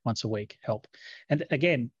in once a week help. And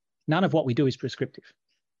again, none of what we do is prescriptive.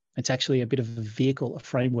 It's actually a bit of a vehicle, a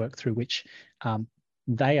framework through which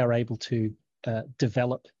they are able to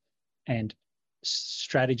develop and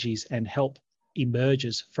strategies and help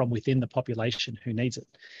emerges from within the population who needs it.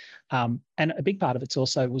 And a big part of it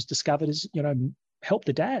also was discovered as, help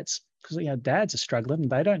the dads, because dads are struggling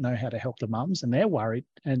and they don't know how to help the mums, and they're worried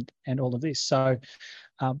and all of this. So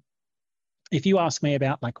if you ask me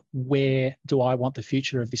about like, where do I want the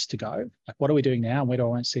future of this to go? Like, what are we doing now and where do I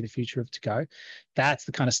want to see the future of it to go? That's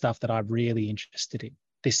the kind of stuff that I'm really interested in.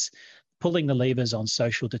 This pulling the levers on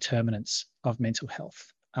social determinants of mental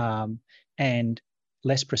health, and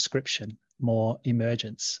less prescription, more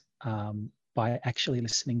emergence, by actually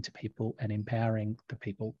listening to people and empowering the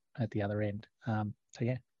people at the other end. So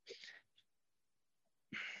yeah.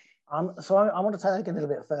 So I want to take it a little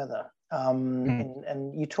bit further.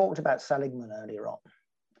 And you talked about Seligman earlier on,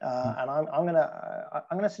 and I'm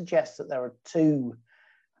going to suggest that there are two,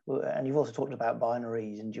 and you've also talked about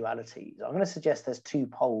binaries and dualities. I'm going to suggest there's two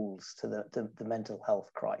poles to the mental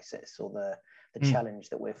health crisis, or the challenge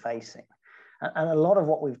that we're facing. And a lot of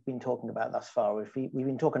what we've been talking about thus far, we've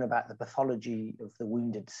been talking about the pathology of the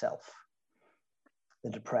wounded self,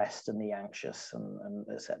 the depressed and the anxious, and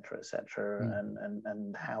et cetera,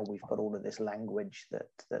 and how we've got all of this language that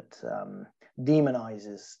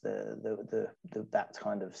demonizes that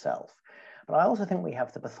kind of self. But I also think we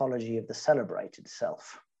have the pathology of the celebrated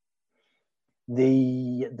self,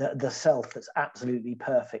 the self that's absolutely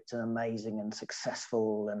perfect and amazing and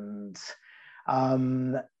successful, and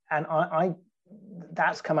I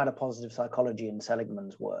that's come out of positive psychology in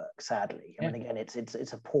Seligman's work, sadly. I mean, again,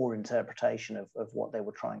 it's a poor interpretation of what they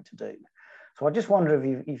were trying to do. So I just wonder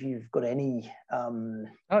if you've got any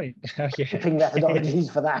methodologies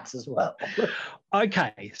for that as well.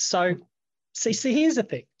 Okay, so see, here's the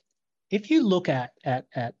thing. If you look at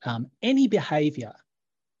any behavior,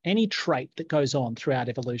 any trait that goes on throughout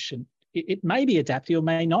evolution, it may be adaptive or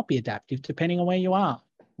may not be adaptive, depending on where you are,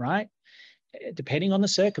 right? Depending on the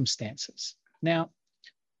circumstances. Now,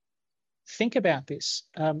 think about this.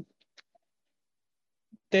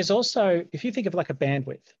 There's also, if you think of like a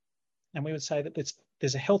bandwidth, and we would say that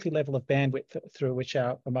there's a healthy level of bandwidth through which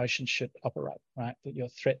our emotions should operate, right? Your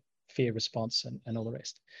threat, fear response, and all the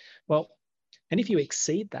rest. Well, and if you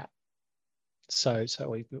exceed that, so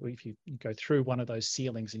if you go through one of those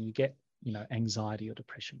ceilings and you get, anxiety or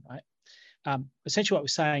depression, right? Essentially what we're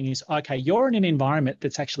saying is, okay, you're in an environment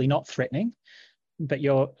that's actually not threatening, but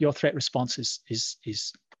your threat response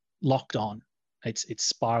is locked on. It's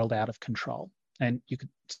spiraled out of control. And you could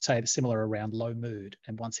say the similar around low mood.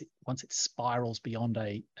 And once it spirals beyond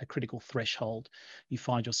a critical threshold, you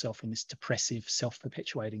find yourself in this depressive,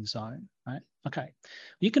 self-perpetuating zone, right? Okay,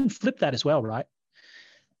 you can flip that as well, right?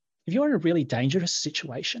 If you're in a really dangerous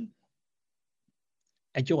situation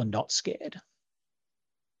and you're not scared,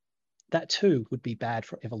 that too would be bad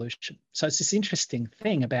for evolution. So it's this interesting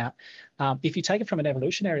thing about if you take it from an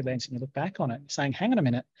evolutionary lens and you look back on it, saying, hang on a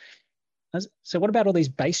minute, so what about all these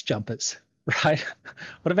base jumpers, right?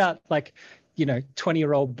 What about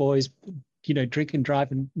 20-year-old boys, drinking,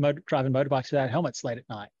 driving motorbikes without helmets late at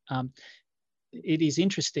night? It is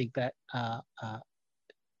interesting that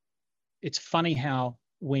it's funny how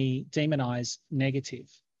we demonize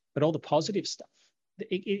negative, but all the positive stuff,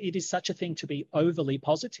 it is such a thing to be overly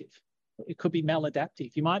positive. It could be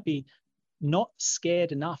maladaptive. You might be not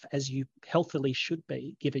scared enough as you healthily should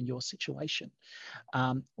be given your situation.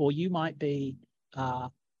 Or you might be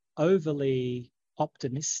overly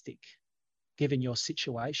optimistic given your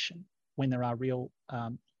situation when there are real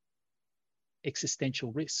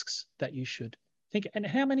existential risks that you should think. And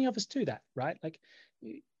how many of us do that, right? Like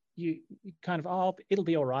you kind of, oh, it'll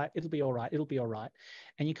be all right, it'll be all right, it'll be all right.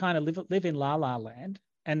 And you kind of live in la-la land.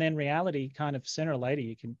 And then reality kind of sooner or later,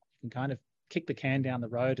 you can kind of kick the can down the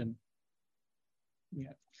road and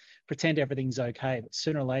pretend everything's okay. But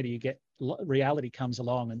sooner or later, reality comes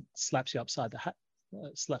along and slaps you upside the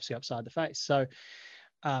face. So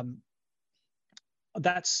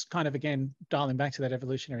that's kind of, again, dialing back to that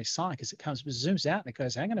evolutionary psych, as it zooms out and it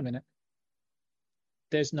goes, hang on a minute.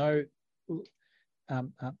 There's no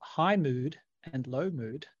high mood and low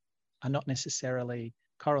mood are not necessarily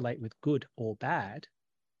correlate with good or bad.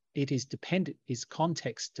 It is dependent, is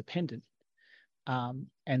context dependent. And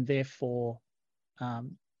therefore,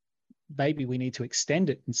 maybe we need to extend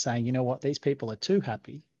it and saying, you know what, these people are too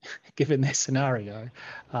happy given their scenario,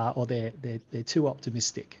 or they're too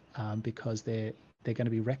optimistic because they're going to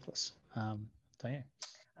be reckless. So yeah.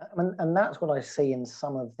 And that's what I see in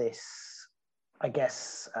some of this, I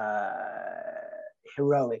guess,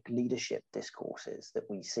 heroic leadership discourses that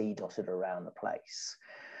we see dotted around the place.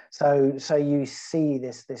 So you see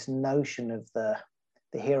this notion of the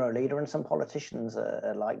hero leader, and some politicians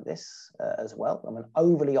are like this as well. I mean,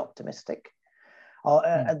 overly optimistic,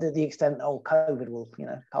 at the extent, COVID will,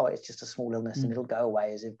 it's just a small illness and it'll go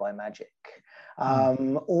away as if by magic.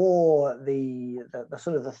 Or the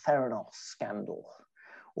sort of the Theranos scandal,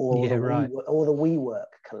 or the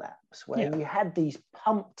WeWork collapse, where you had these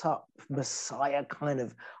pumped up messiah kind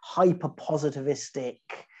of hyper positivistic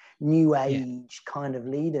new age kind of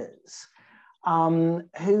leaders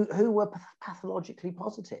who were pathologically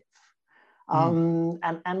positive.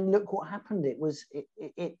 And look what happened.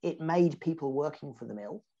 It made people working for them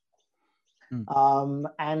ill.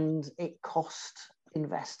 And it cost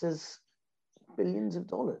investors billions of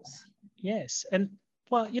dollars. Yes. And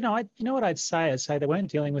well, what I'd say they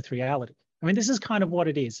weren't dealing with reality. I mean, this is kind of what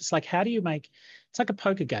it is. It's like, how do you it's like a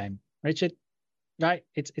poker game, Richard, right?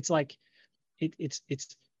 It's like,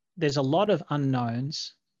 there's a lot of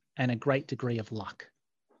unknowns and a great degree of luck,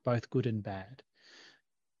 both good and bad.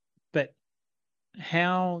 But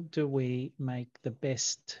how do we make the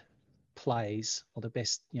best plays, or the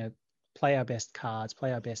best, play our best cards,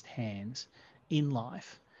 play our best hands in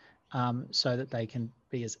life, so that they can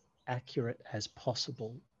be as accurate as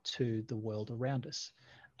possible to the world around us.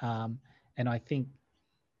 And I think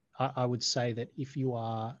I would say that if you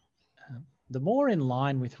are the more in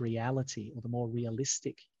line with reality, or the more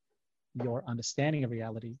realistic your understanding of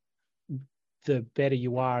reality, the better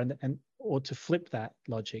you are. And or to flip that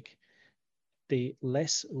logic, the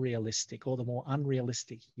less realistic or the more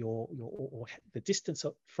unrealistic or the distance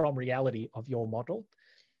from reality of your model,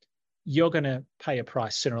 you're going to pay a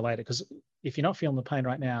price sooner or later. Because if you're not feeling the pain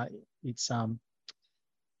right now, it's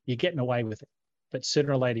you're getting away with it, but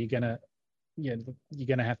sooner or later you're going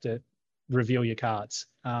to have to reveal your cards.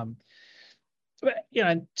 But,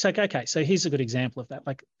 it's like, okay, so here's a good example of that.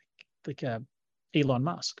 Like Elon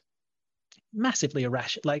Musk, massively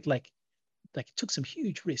irrational, like took some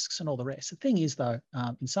huge risks and all the rest. The thing is, though,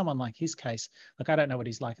 in someone like his case, like, I don't know what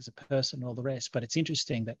he's like as a person and all the rest, but it's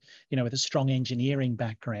interesting that, with a strong engineering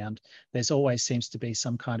background, there's always seems to be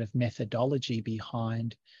some kind of methodology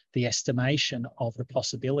behind the estimation of the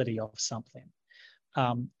possibility of something,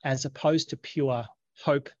 as opposed to pure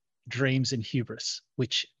hope, dreams, and hubris,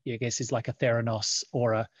 which I guess is like a Theranos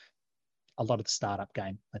or a lot of the startup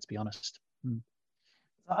game, let's be honest.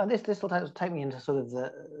 This will take me into sort of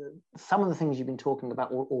some of the things you've been talking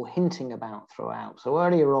about or hinting about throughout. So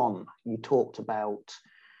earlier on, you talked about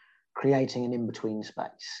creating an in-between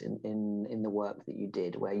space in the work that you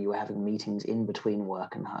did, where you were having meetings in between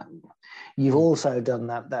work and home. You've also done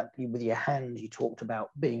that with your hand. You talked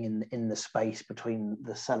about being in the space between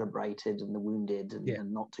the celebrated and the wounded,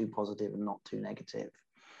 and not too positive and not too negative.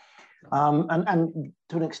 And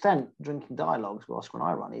to an extent, Drinking Dialogues, where Oscar and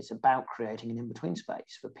I run, is about creating an in-between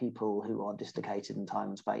space for people who are dislocated in time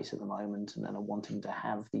and space at the moment and are wanting to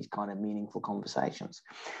have these kind of meaningful conversations.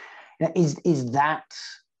 Is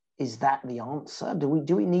that the answer? Do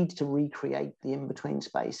we need to recreate the in-between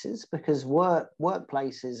spaces? Because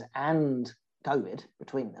workplaces and COVID,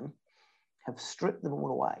 between them, have stripped them all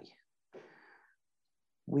away.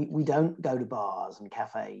 We don't go to bars and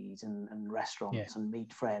cafes and restaurants and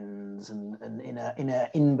meet friends and in a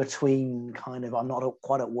in-between kind of, I'm not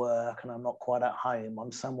quite at work and I'm not quite at home,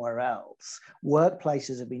 I'm somewhere else.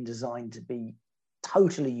 Workplaces have been designed to be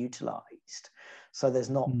totally utilized, so there's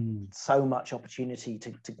not so much opportunity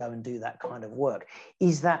to go and do that kind of work.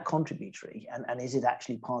 Is that contributory, and is it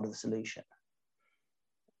actually part of the solution?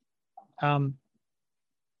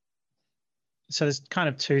 So there's kind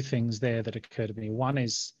of two things there that occur to me. One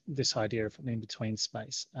is this idea of an in-between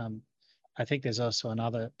space. I think there's also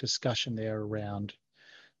another discussion there around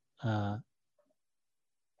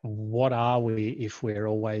what are we if we're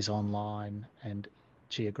always online and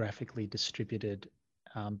geographically distributed,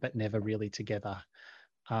 but never really together,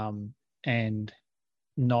 and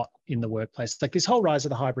not in the workplace. Like this whole rise of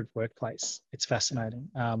the hybrid workplace, it's fascinating.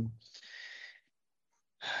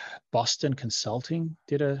 Boston Consulting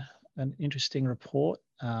did an interesting report,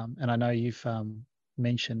 and I know you've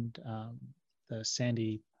mentioned the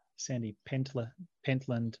Sandy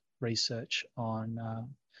Pentland research on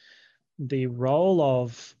the role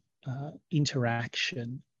of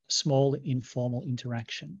interaction, small informal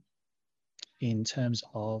interaction, in terms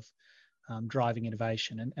of driving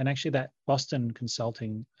innovation. And actually that Boston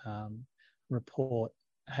Consulting report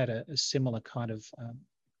had a similar kind of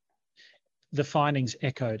the findings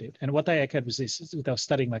echoed it. And what they echoed was this: they were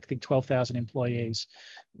studying, like, I think 12,000 employees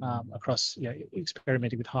across,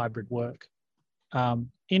 experimenting with hybrid work.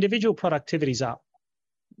 Individual productivity is up,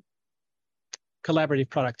 collaborative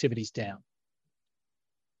productivity is down.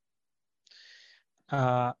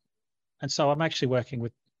 And so I'm actually working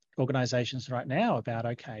with organizations right now about,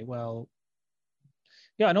 okay, well,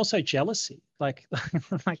 and also jealousy, like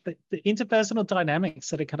the interpersonal dynamics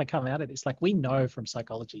that are going to come out of this. Like, we know from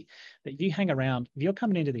psychology that if you hang around, if you're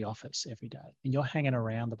coming into the office every day and you're hanging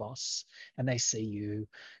around the boss and they see you,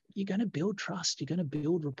 you're going to build trust, you're going to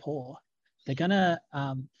build rapport. They're going to,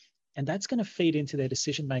 and that's going to feed into their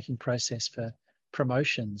decision-making process for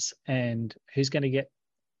promotions and who's going to get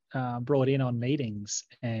brought in on meetings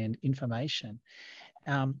and information.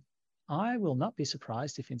 I will not be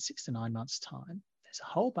surprised if in 6 to 9 months' time, there's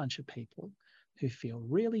a whole bunch of people who feel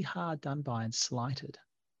really hard done by and slighted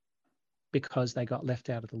because they got left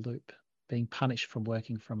out of the loop, being punished from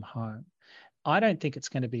working from home. I don't think it's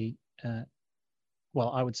going to be, I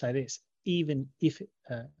would say this, even if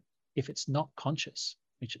it's not conscious,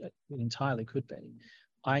 which it entirely could be,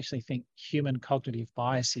 I actually think human cognitive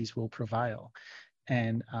biases will prevail.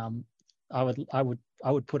 And I'd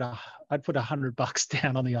put $100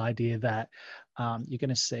 down on the idea that you're going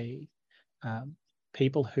to see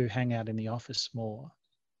people who hang out in the office more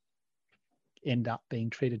end up being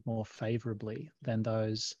treated more favorably than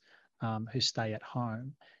those who stay at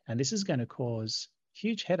home. And this is going to cause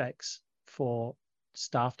huge headaches for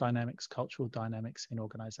staff dynamics, cultural dynamics in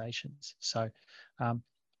organizations. So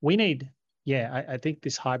we need, I think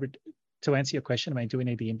this hybrid, to answer your question, I mean, do we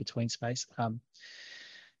need the in-between space? I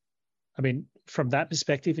mean, from that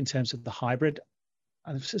perspective, in terms of the hybrid,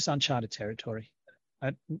 this is uncharted territory.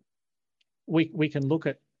 We can look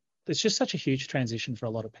at, there's just such a huge transition for a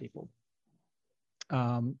lot of people.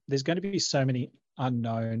 There's going to be so many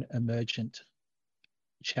unknown emergent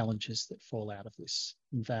challenges that fall out of this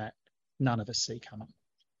that none of us see coming.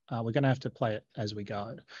 We're going to have to play it as we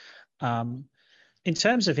go. In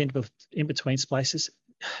terms of in-between spaces,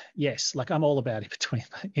 yes, like I'm all about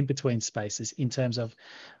in-between spaces in terms of,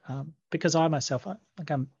 because I myself, I'm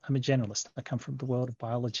a generalist. I come from the world of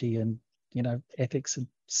biology and, you know, ethics and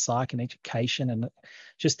psych and education and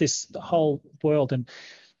just this whole world. And,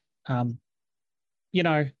 you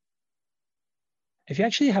know, if you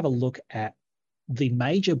actually have a look at the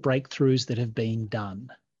major breakthroughs that have been done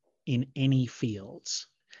in any fields,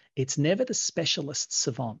 it's never the specialist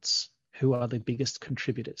savants who are the biggest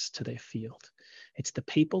contributors to their field. It's the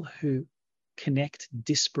people who connect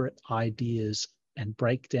disparate ideas and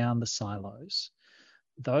break down the silos.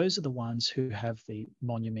 Those are the ones who have the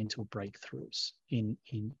monumental breakthroughs in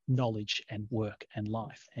knowledge and work and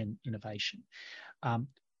life and innovation.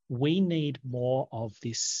 We need more of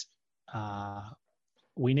this.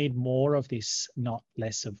 We need more of this, not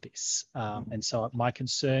less of this. And so my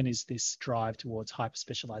concern is this drive towards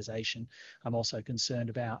hyper-specialization. I'm also concerned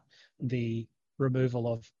about the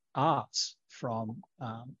removal of arts from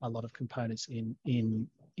a lot of components in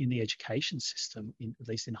the education system, at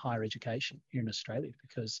least in higher education here in Australia,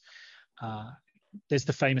 because there's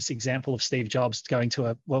the famous example of Steve Jobs going to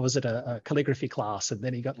a calligraphy class, and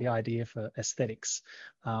then he got the idea for aesthetics,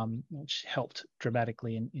 which helped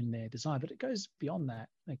dramatically in their design. But it goes beyond that.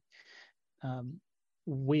 Like,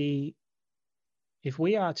 if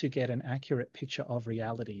we are to get an accurate picture of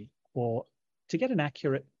reality, or to get an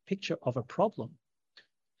accurate picture of a problem,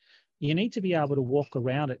 you need to be able to walk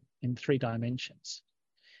around it in 3 dimensions.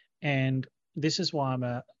 And this is why I'm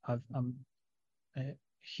a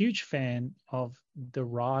huge fan of the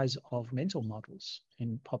rise of mental models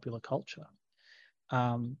in popular culture,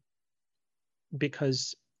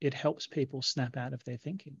 because it helps people snap out of their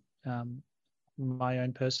thinking. My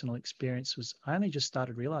own personal experience was, I only just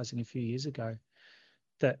started realizing a few years ago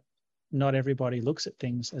that not everybody looks at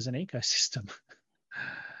things as an ecosystem.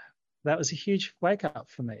 That was a huge wake up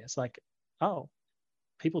for me. It's like, oh,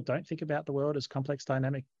 people don't think about the world as complex,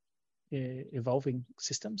 dynamic, evolving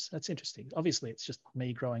systems. That's interesting. Obviously, it's just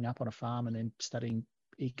me growing up on a farm and then studying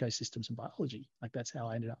ecosystems and biology. Like, that's how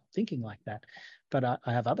I ended up thinking like that. But I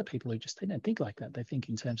have other people who just, they don't think like that. They think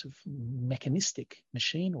in terms of mechanistic,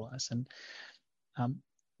 machine-wise. And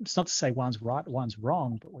it's not to say one's right, one's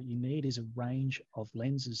wrong, but what you need is a range of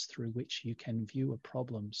lenses through which you can view a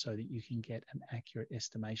problem so that you can get an accurate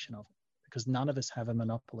estimation of it, because none of us have a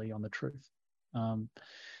monopoly on the truth. And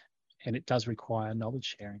it does require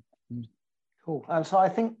knowledge sharing. Cool. And so I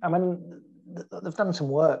think, I mean, they've done some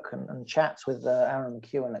work and chats with Aaron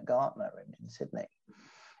McEwen at Gartner in Sydney.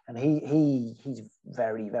 And he's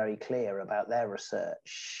very, very clear about their research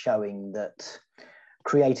showing that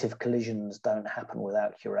creative collisions don't happen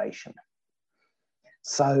without curation.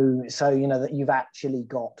 So you know that you've actually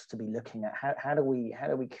got to be looking at how do we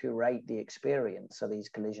curate the experience so these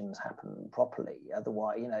collisions happen properly.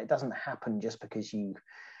 Otherwise, you know, it doesn't happen just because you've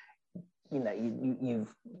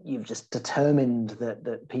just determined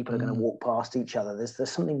that people are going to walk past each other. There's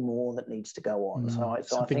something more that needs to go on. So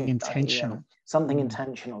something I think intentional. Something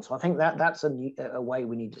intentional. So I think that's a way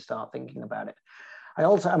we need to start thinking about it.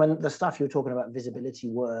 I mean, the stuff you were talking about, visibility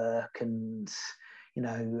work and, you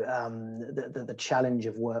know, the challenge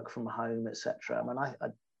of work from home, etc. I mean,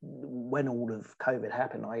 when all of COVID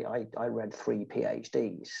happened, I read 3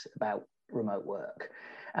 PhDs about remote work.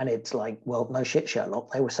 And it's like, well, no shit,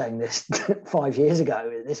 Sherlock. They were saying this 5 years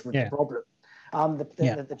ago. This was the problem.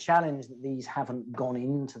 The challenge that these haven't gone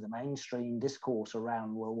into the mainstream discourse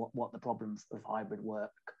around, well, what the problems of hybrid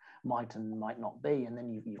work might and might not be, and then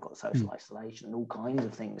you've got social isolation and all kinds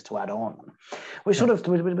of things to add on. That's sort of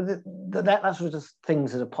just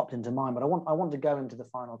things that have popped into mind. But I want to go into the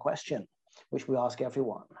final question, which we ask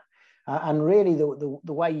everyone. And really,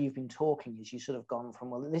 the way you've been talking is you sort of gone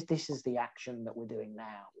from, well, this is the action that we're doing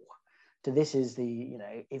now, to this is the, you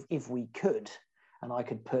know, if we could, and I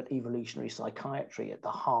could put evolutionary psychiatry at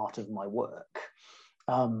the heart of my work,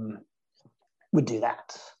 would do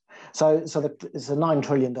that. It's a $9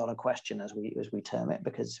 trillion question, as we term it,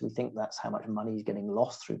 because we think that's how much money is getting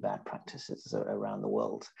lost through bad practices around the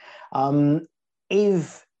world.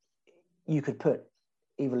 If you could put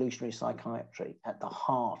evolutionary psychiatry at the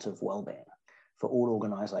heart of well-being for all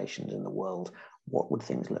organizations in the world, what would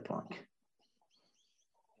things look like?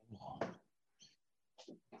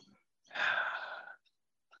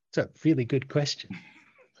 That's a really good question.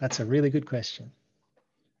 That's a really good question.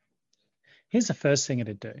 Here's the first thing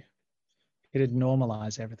it'd do. It'd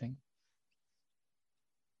normalize everything.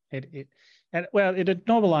 It'd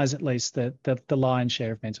normalize at least the lion's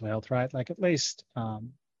share of mental health, right? Like at least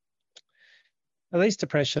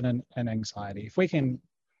depression and anxiety. If we can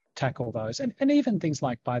tackle those, and even things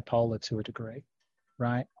like bipolar to a degree,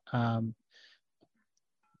 right?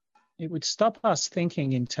 It would stop us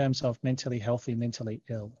thinking in terms of mentally healthy, mentally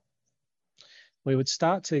ill. We would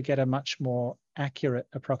start to get a much more accurate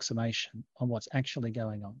approximation on what's actually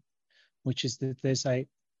going on, which is that there's a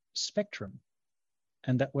spectrum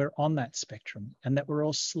and that we're on that spectrum and that we're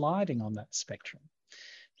all sliding on that spectrum.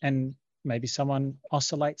 And maybe someone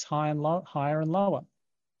oscillates higher and lower.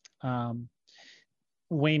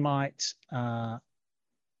 We might,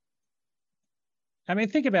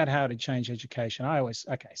 think about how to change education.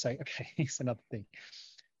 Here's another thing.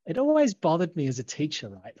 It always bothered me as a teacher,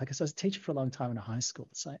 right? Like, I was a teacher for a long time in a high school.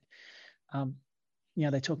 So,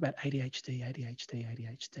 they talk about ADHD,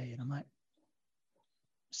 and I'm like,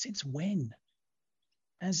 since when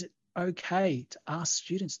is it okay to ask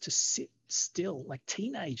students to sit still, like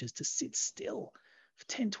teenagers to sit still for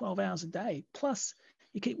 10, 12 hours a day? Plus,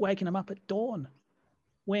 you keep waking them up at dawn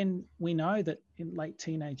when we know that in late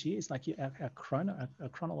teenage years, like our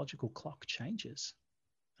chronological clock changes,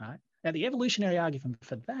 right? Now, the evolutionary argument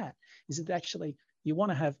for that is that actually you want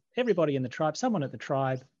to have everybody in the tribe, someone at the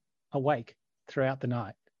tribe, awake throughout the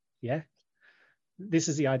night. Yeah, this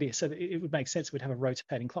is the idea. So it would make sense. We'd have a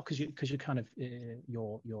rotating clock because you're kind of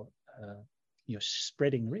you're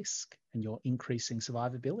spreading risk and you're increasing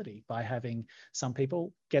survivability by having some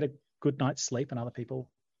people get a good night's sleep and other people,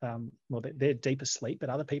 they're deeper sleep, but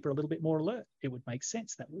other people are a little bit more alert. It would make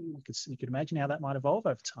sense that we could imagine how that might evolve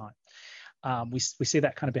over time. We see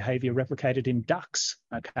that kind of behavior replicated in ducks.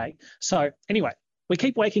 Okay, so anyway, we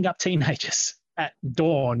keep waking up teenagers at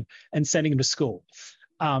dawn and sending them to school.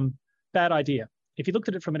 Bad idea. If you looked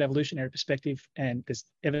at it from an evolutionary perspective, and there's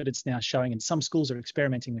evidence now showing, and some schools are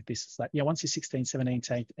experimenting with this, it's like, once you're 16,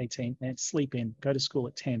 17, 18, and sleep in, go to school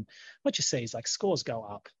at 10, what you see is like scores go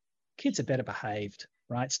up. Kids are better behaved,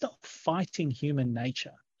 right? Stop fighting human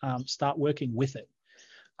nature. Start working with it.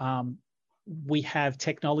 We have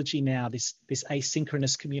technology now, this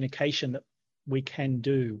asynchronous communication that we can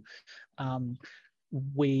do.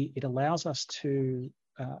 It allows us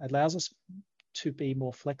to be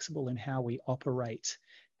more flexible in how we operate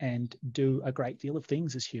and do a great deal of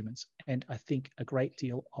things as humans. And I think a great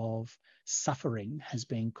deal of suffering has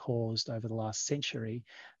been caused over the last century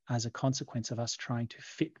as a consequence of us trying to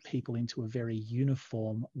fit people into a very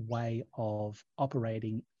uniform way of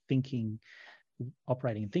operating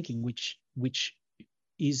and thinking, which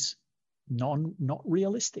is not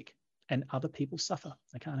realistic, and other people suffer.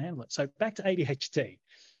 They can't handle it. So back to ADHD.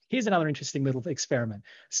 Here's another interesting little experiment.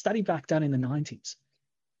 Study back done in the 90s.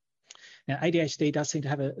 Now, ADHD does seem to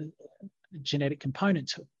have a genetic component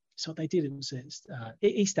to it. So what they did, it was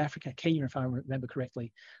East Africa, Kenya, if I remember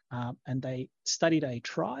correctly, and they studied a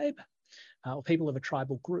tribe or people of a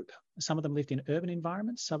tribal group. Some of them lived in urban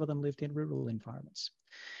environments, some of them lived in rural environments.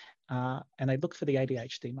 And they looked for the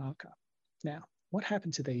ADHD marker. Now, what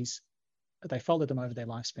happened to these? They followed them over their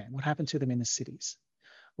lifespan. What happened to them in the cities?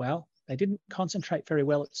 Well, they didn't concentrate very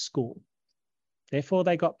well at school. Therefore,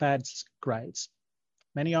 they got bad grades.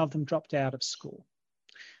 Many of them dropped out of school.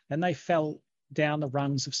 Then they fell down the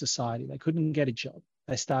rungs of society. They couldn't get a job.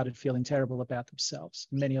 They started feeling terrible about themselves.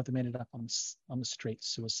 Many of them ended up on the street,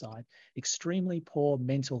 suicide. Extremely poor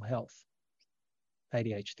mental health,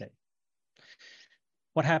 ADHD.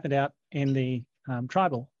 What happened out in the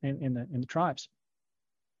in the tribes?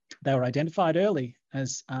 They were identified early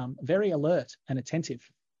as very alert and attentive.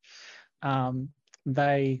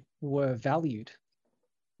 They were valued.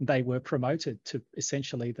 They were promoted to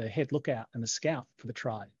essentially the head lookout and the scout for the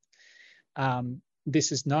tribe.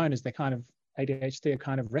 This is known as the kind of ADHD are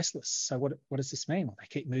kind of restless. So what does this mean? Well, they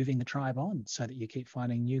keep moving the tribe on so that you keep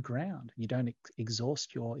finding new ground. You don't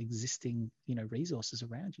exhaust your existing, resources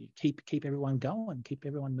around you. Keep everyone going. Keep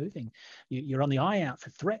everyone moving. You're on the eye out for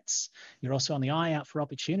threats. You're also on the eye out for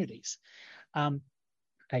opportunities.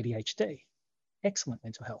 ADHD, excellent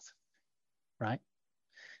mental health, right?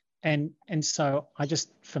 And so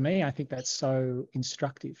for me, I think that's so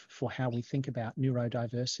instructive for how we think about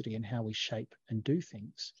neurodiversity and how we shape and do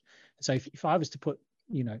things. So if I was to put,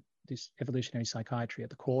 this evolutionary psychiatry at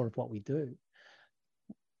the core of what we do,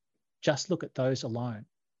 just look at those alone.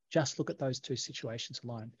 Just look at those two situations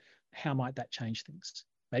alone. How might that change things?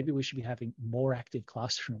 Maybe we should be having more active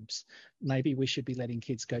classrooms. Maybe we should be letting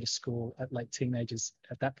kids go to school at late teenagers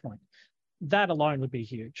at that point. That alone would be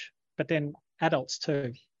huge. But then adults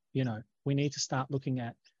too, we need to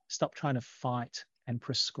stop trying to fight and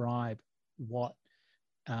prescribe what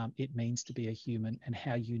it means to be a human and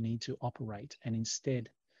how you need to operate, and instead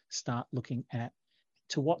start looking at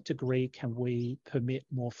to what degree can we permit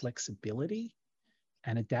more flexibility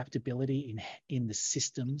and adaptability in the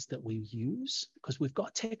systems that we use, because we've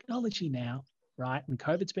got technology now, right? And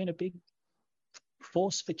COVID's been a big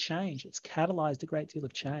force for change. It's catalyzed a great deal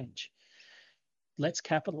of change. Let's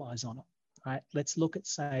capitalize on it, right? Let's look at,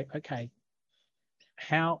 say, okay,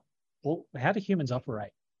 how do humans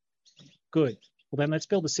operate? Good. Well, then let's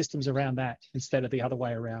build the systems around that instead of the other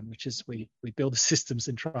way around, which is we build the systems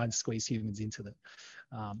and try and squeeze humans into them.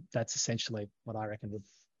 That's essentially what I reckon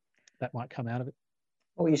that might come out of it.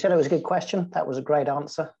 Well, you said it was a good question. That was a great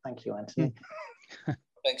answer. Thank you, Antony.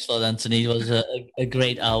 Thanks a lot, Antony. It was a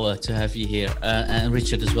great hour to have you here. And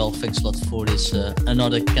Richard as well, thanks a lot for this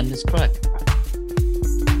another Candid Craic.